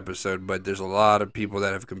another episode, but there's a lot of people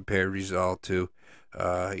that have compared Rizal to,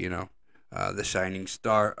 the shining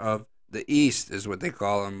star of the East is what they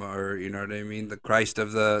call him, or what I mean, the Christ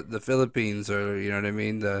of the Philippines, or what I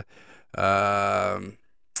mean, the um,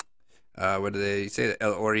 what do they say?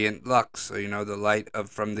 El Orient Lux, so, the light of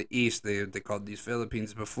from the East. They called these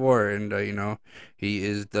Philippines before, and he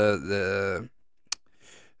is the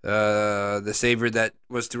savior that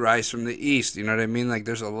was to rise from the East. You know what I mean? Like,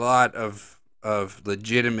 there's a lot of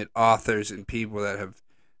legitimate authors and people that have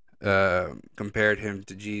compared him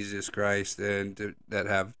to Jesus Christ, and that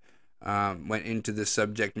have went into the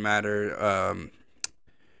subject matter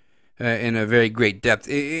in a very great depth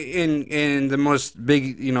in the most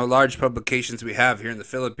big, large publications we have here in the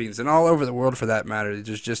Philippines and all over the world for that matter.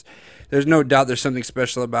 There's no doubt there's something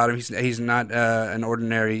special about him. He's not an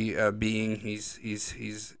ordinary being. He's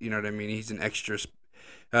you know what I mean. He's an extra,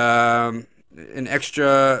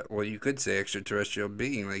 well, you could say extraterrestrial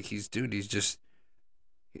being. Like he's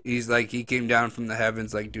like he came down from the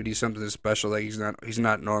heavens. Like, dude, he's something special. Like he's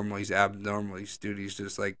not normal. He's abnormal. He's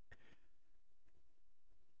just like,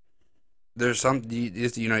 there's some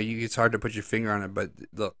it's hard to put your finger on it, but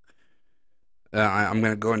look, I'm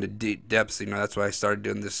gonna go into deep depths. That's why I started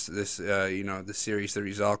doing this series. The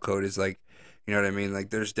Rizal Code is like, you know what I mean.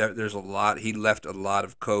 Like there's a lot. He left a lot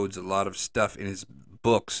of codes, a lot of stuff in his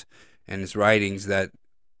books and his writings that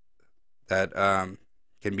can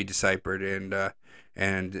be deciphered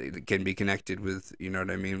and it can be connected with, you know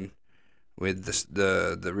what I mean, with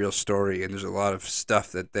the real story. And there's a lot of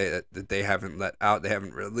stuff that they haven't let out, they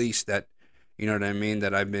haven't released, that, you know what I mean,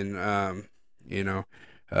 that I've been you know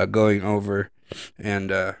going over.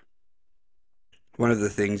 And one of the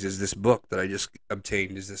things is this book that I just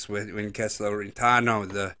obtained is this Winquest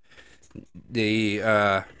Loretano,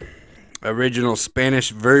 the original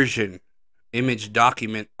Spanish version image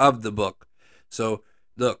document of the book. So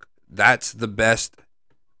look, that's the best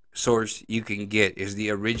source you can get, is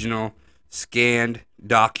the original scanned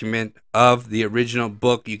document of the original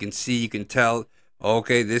book. You can see, you can tell,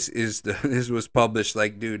 okay, this was published,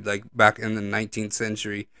 like, dude, like back in the 19th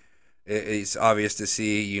century. It's obvious to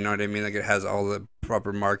see, you know what I mean? Like, it has all the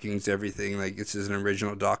proper markings, everything. Like, this is an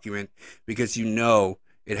original document because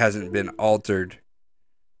it hasn't been altered.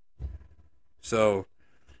 So,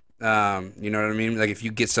 you know what I mean? Like, if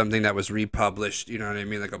you get something that was republished, you know what I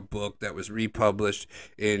mean? Like a book that was republished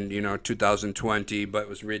in, 2020, but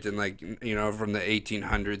was written like, from the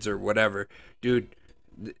 1800s or whatever, dude,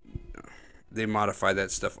 they modify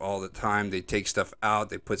that stuff all the time. They take stuff out,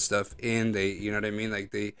 they put stuff in, you know what I mean?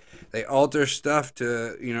 Like they alter stuff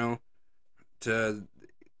to, to,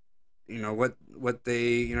 what they,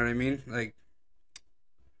 you know what I mean? Like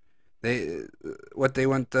they, what they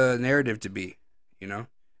want the narrative to be, you know,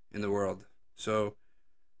 in the world. So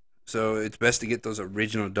it's best to get those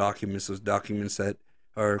original documents, those documents that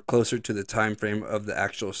are closer to the time frame of the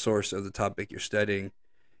actual source of the topic you're studying.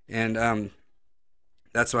 And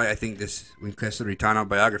that's why I think this Winquest Ritano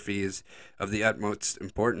biography is of the utmost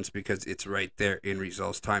importance, because it's right there in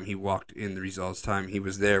Rizal's time. He walked in the Rizal's time. He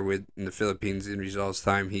was there in the Philippines in Rizal's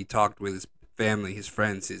time. He talked with his family, his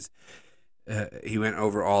friends, he went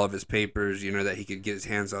over all of his papers, that he could get his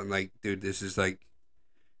hands on. Like, dude, this is like,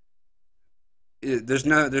 there's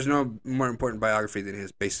no more important biography than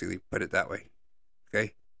his. Basically, put it that way.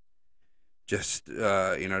 Okay, just you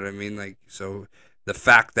know what I mean. Like, so the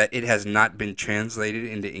fact that it has not been translated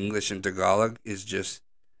into English and Tagalog is just,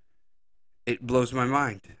 it blows my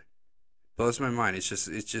mind. Blows my mind. It's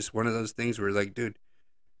just one of those things where, like, dude,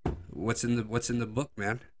 what's in the book,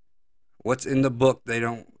 man? What's in the book? They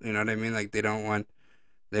don't, you know what I mean? Like, they don't want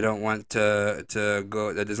to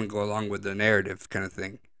go, that doesn't go along with the narrative kind of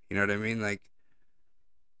thing. You know what I mean? Like,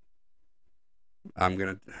 I'm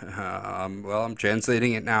gonna well, I'm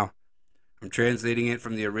translating it now. I'm translating it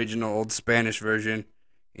from the original old Spanish version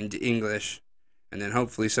into English, and then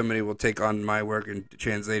hopefully somebody will take on my work and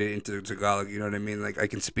translate it into Tagalog. You know what I mean? Like, I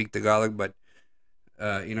can speak Tagalog, but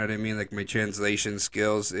you know what I mean? Like, my translation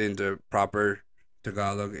skills into proper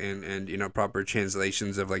Tagalog and proper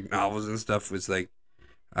translations of, like, novels and stuff was like,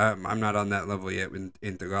 I'm not on that level yet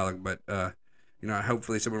in Tagalog, but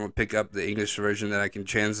hopefully someone will pick up the English version that I can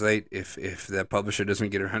translate if the publisher doesn't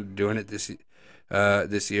get around to doing it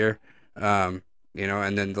this year. And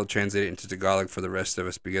then they'll translate it into Tagalog for the rest of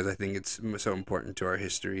us, because I think it's so important to our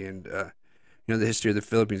history and the history of the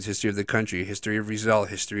Philippines, history of the country, history of Rizal,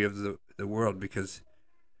 history of the world, because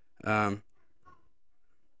um,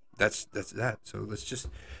 that's that. So let's just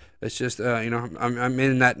I'm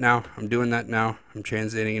in that now. I'm doing that now. I'm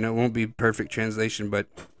translating. It won't be perfect translation, but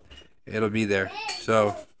it'll be there.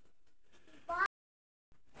 So,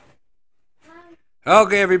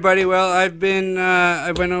 okay, everybody. Well, I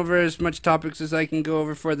went over as much topics as I can go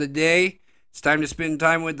over for the day. It's time to spend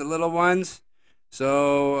time with the little ones.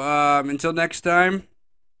 So, until next time,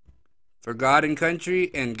 for God and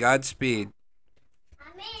country, and Godspeed.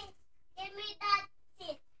 Amen.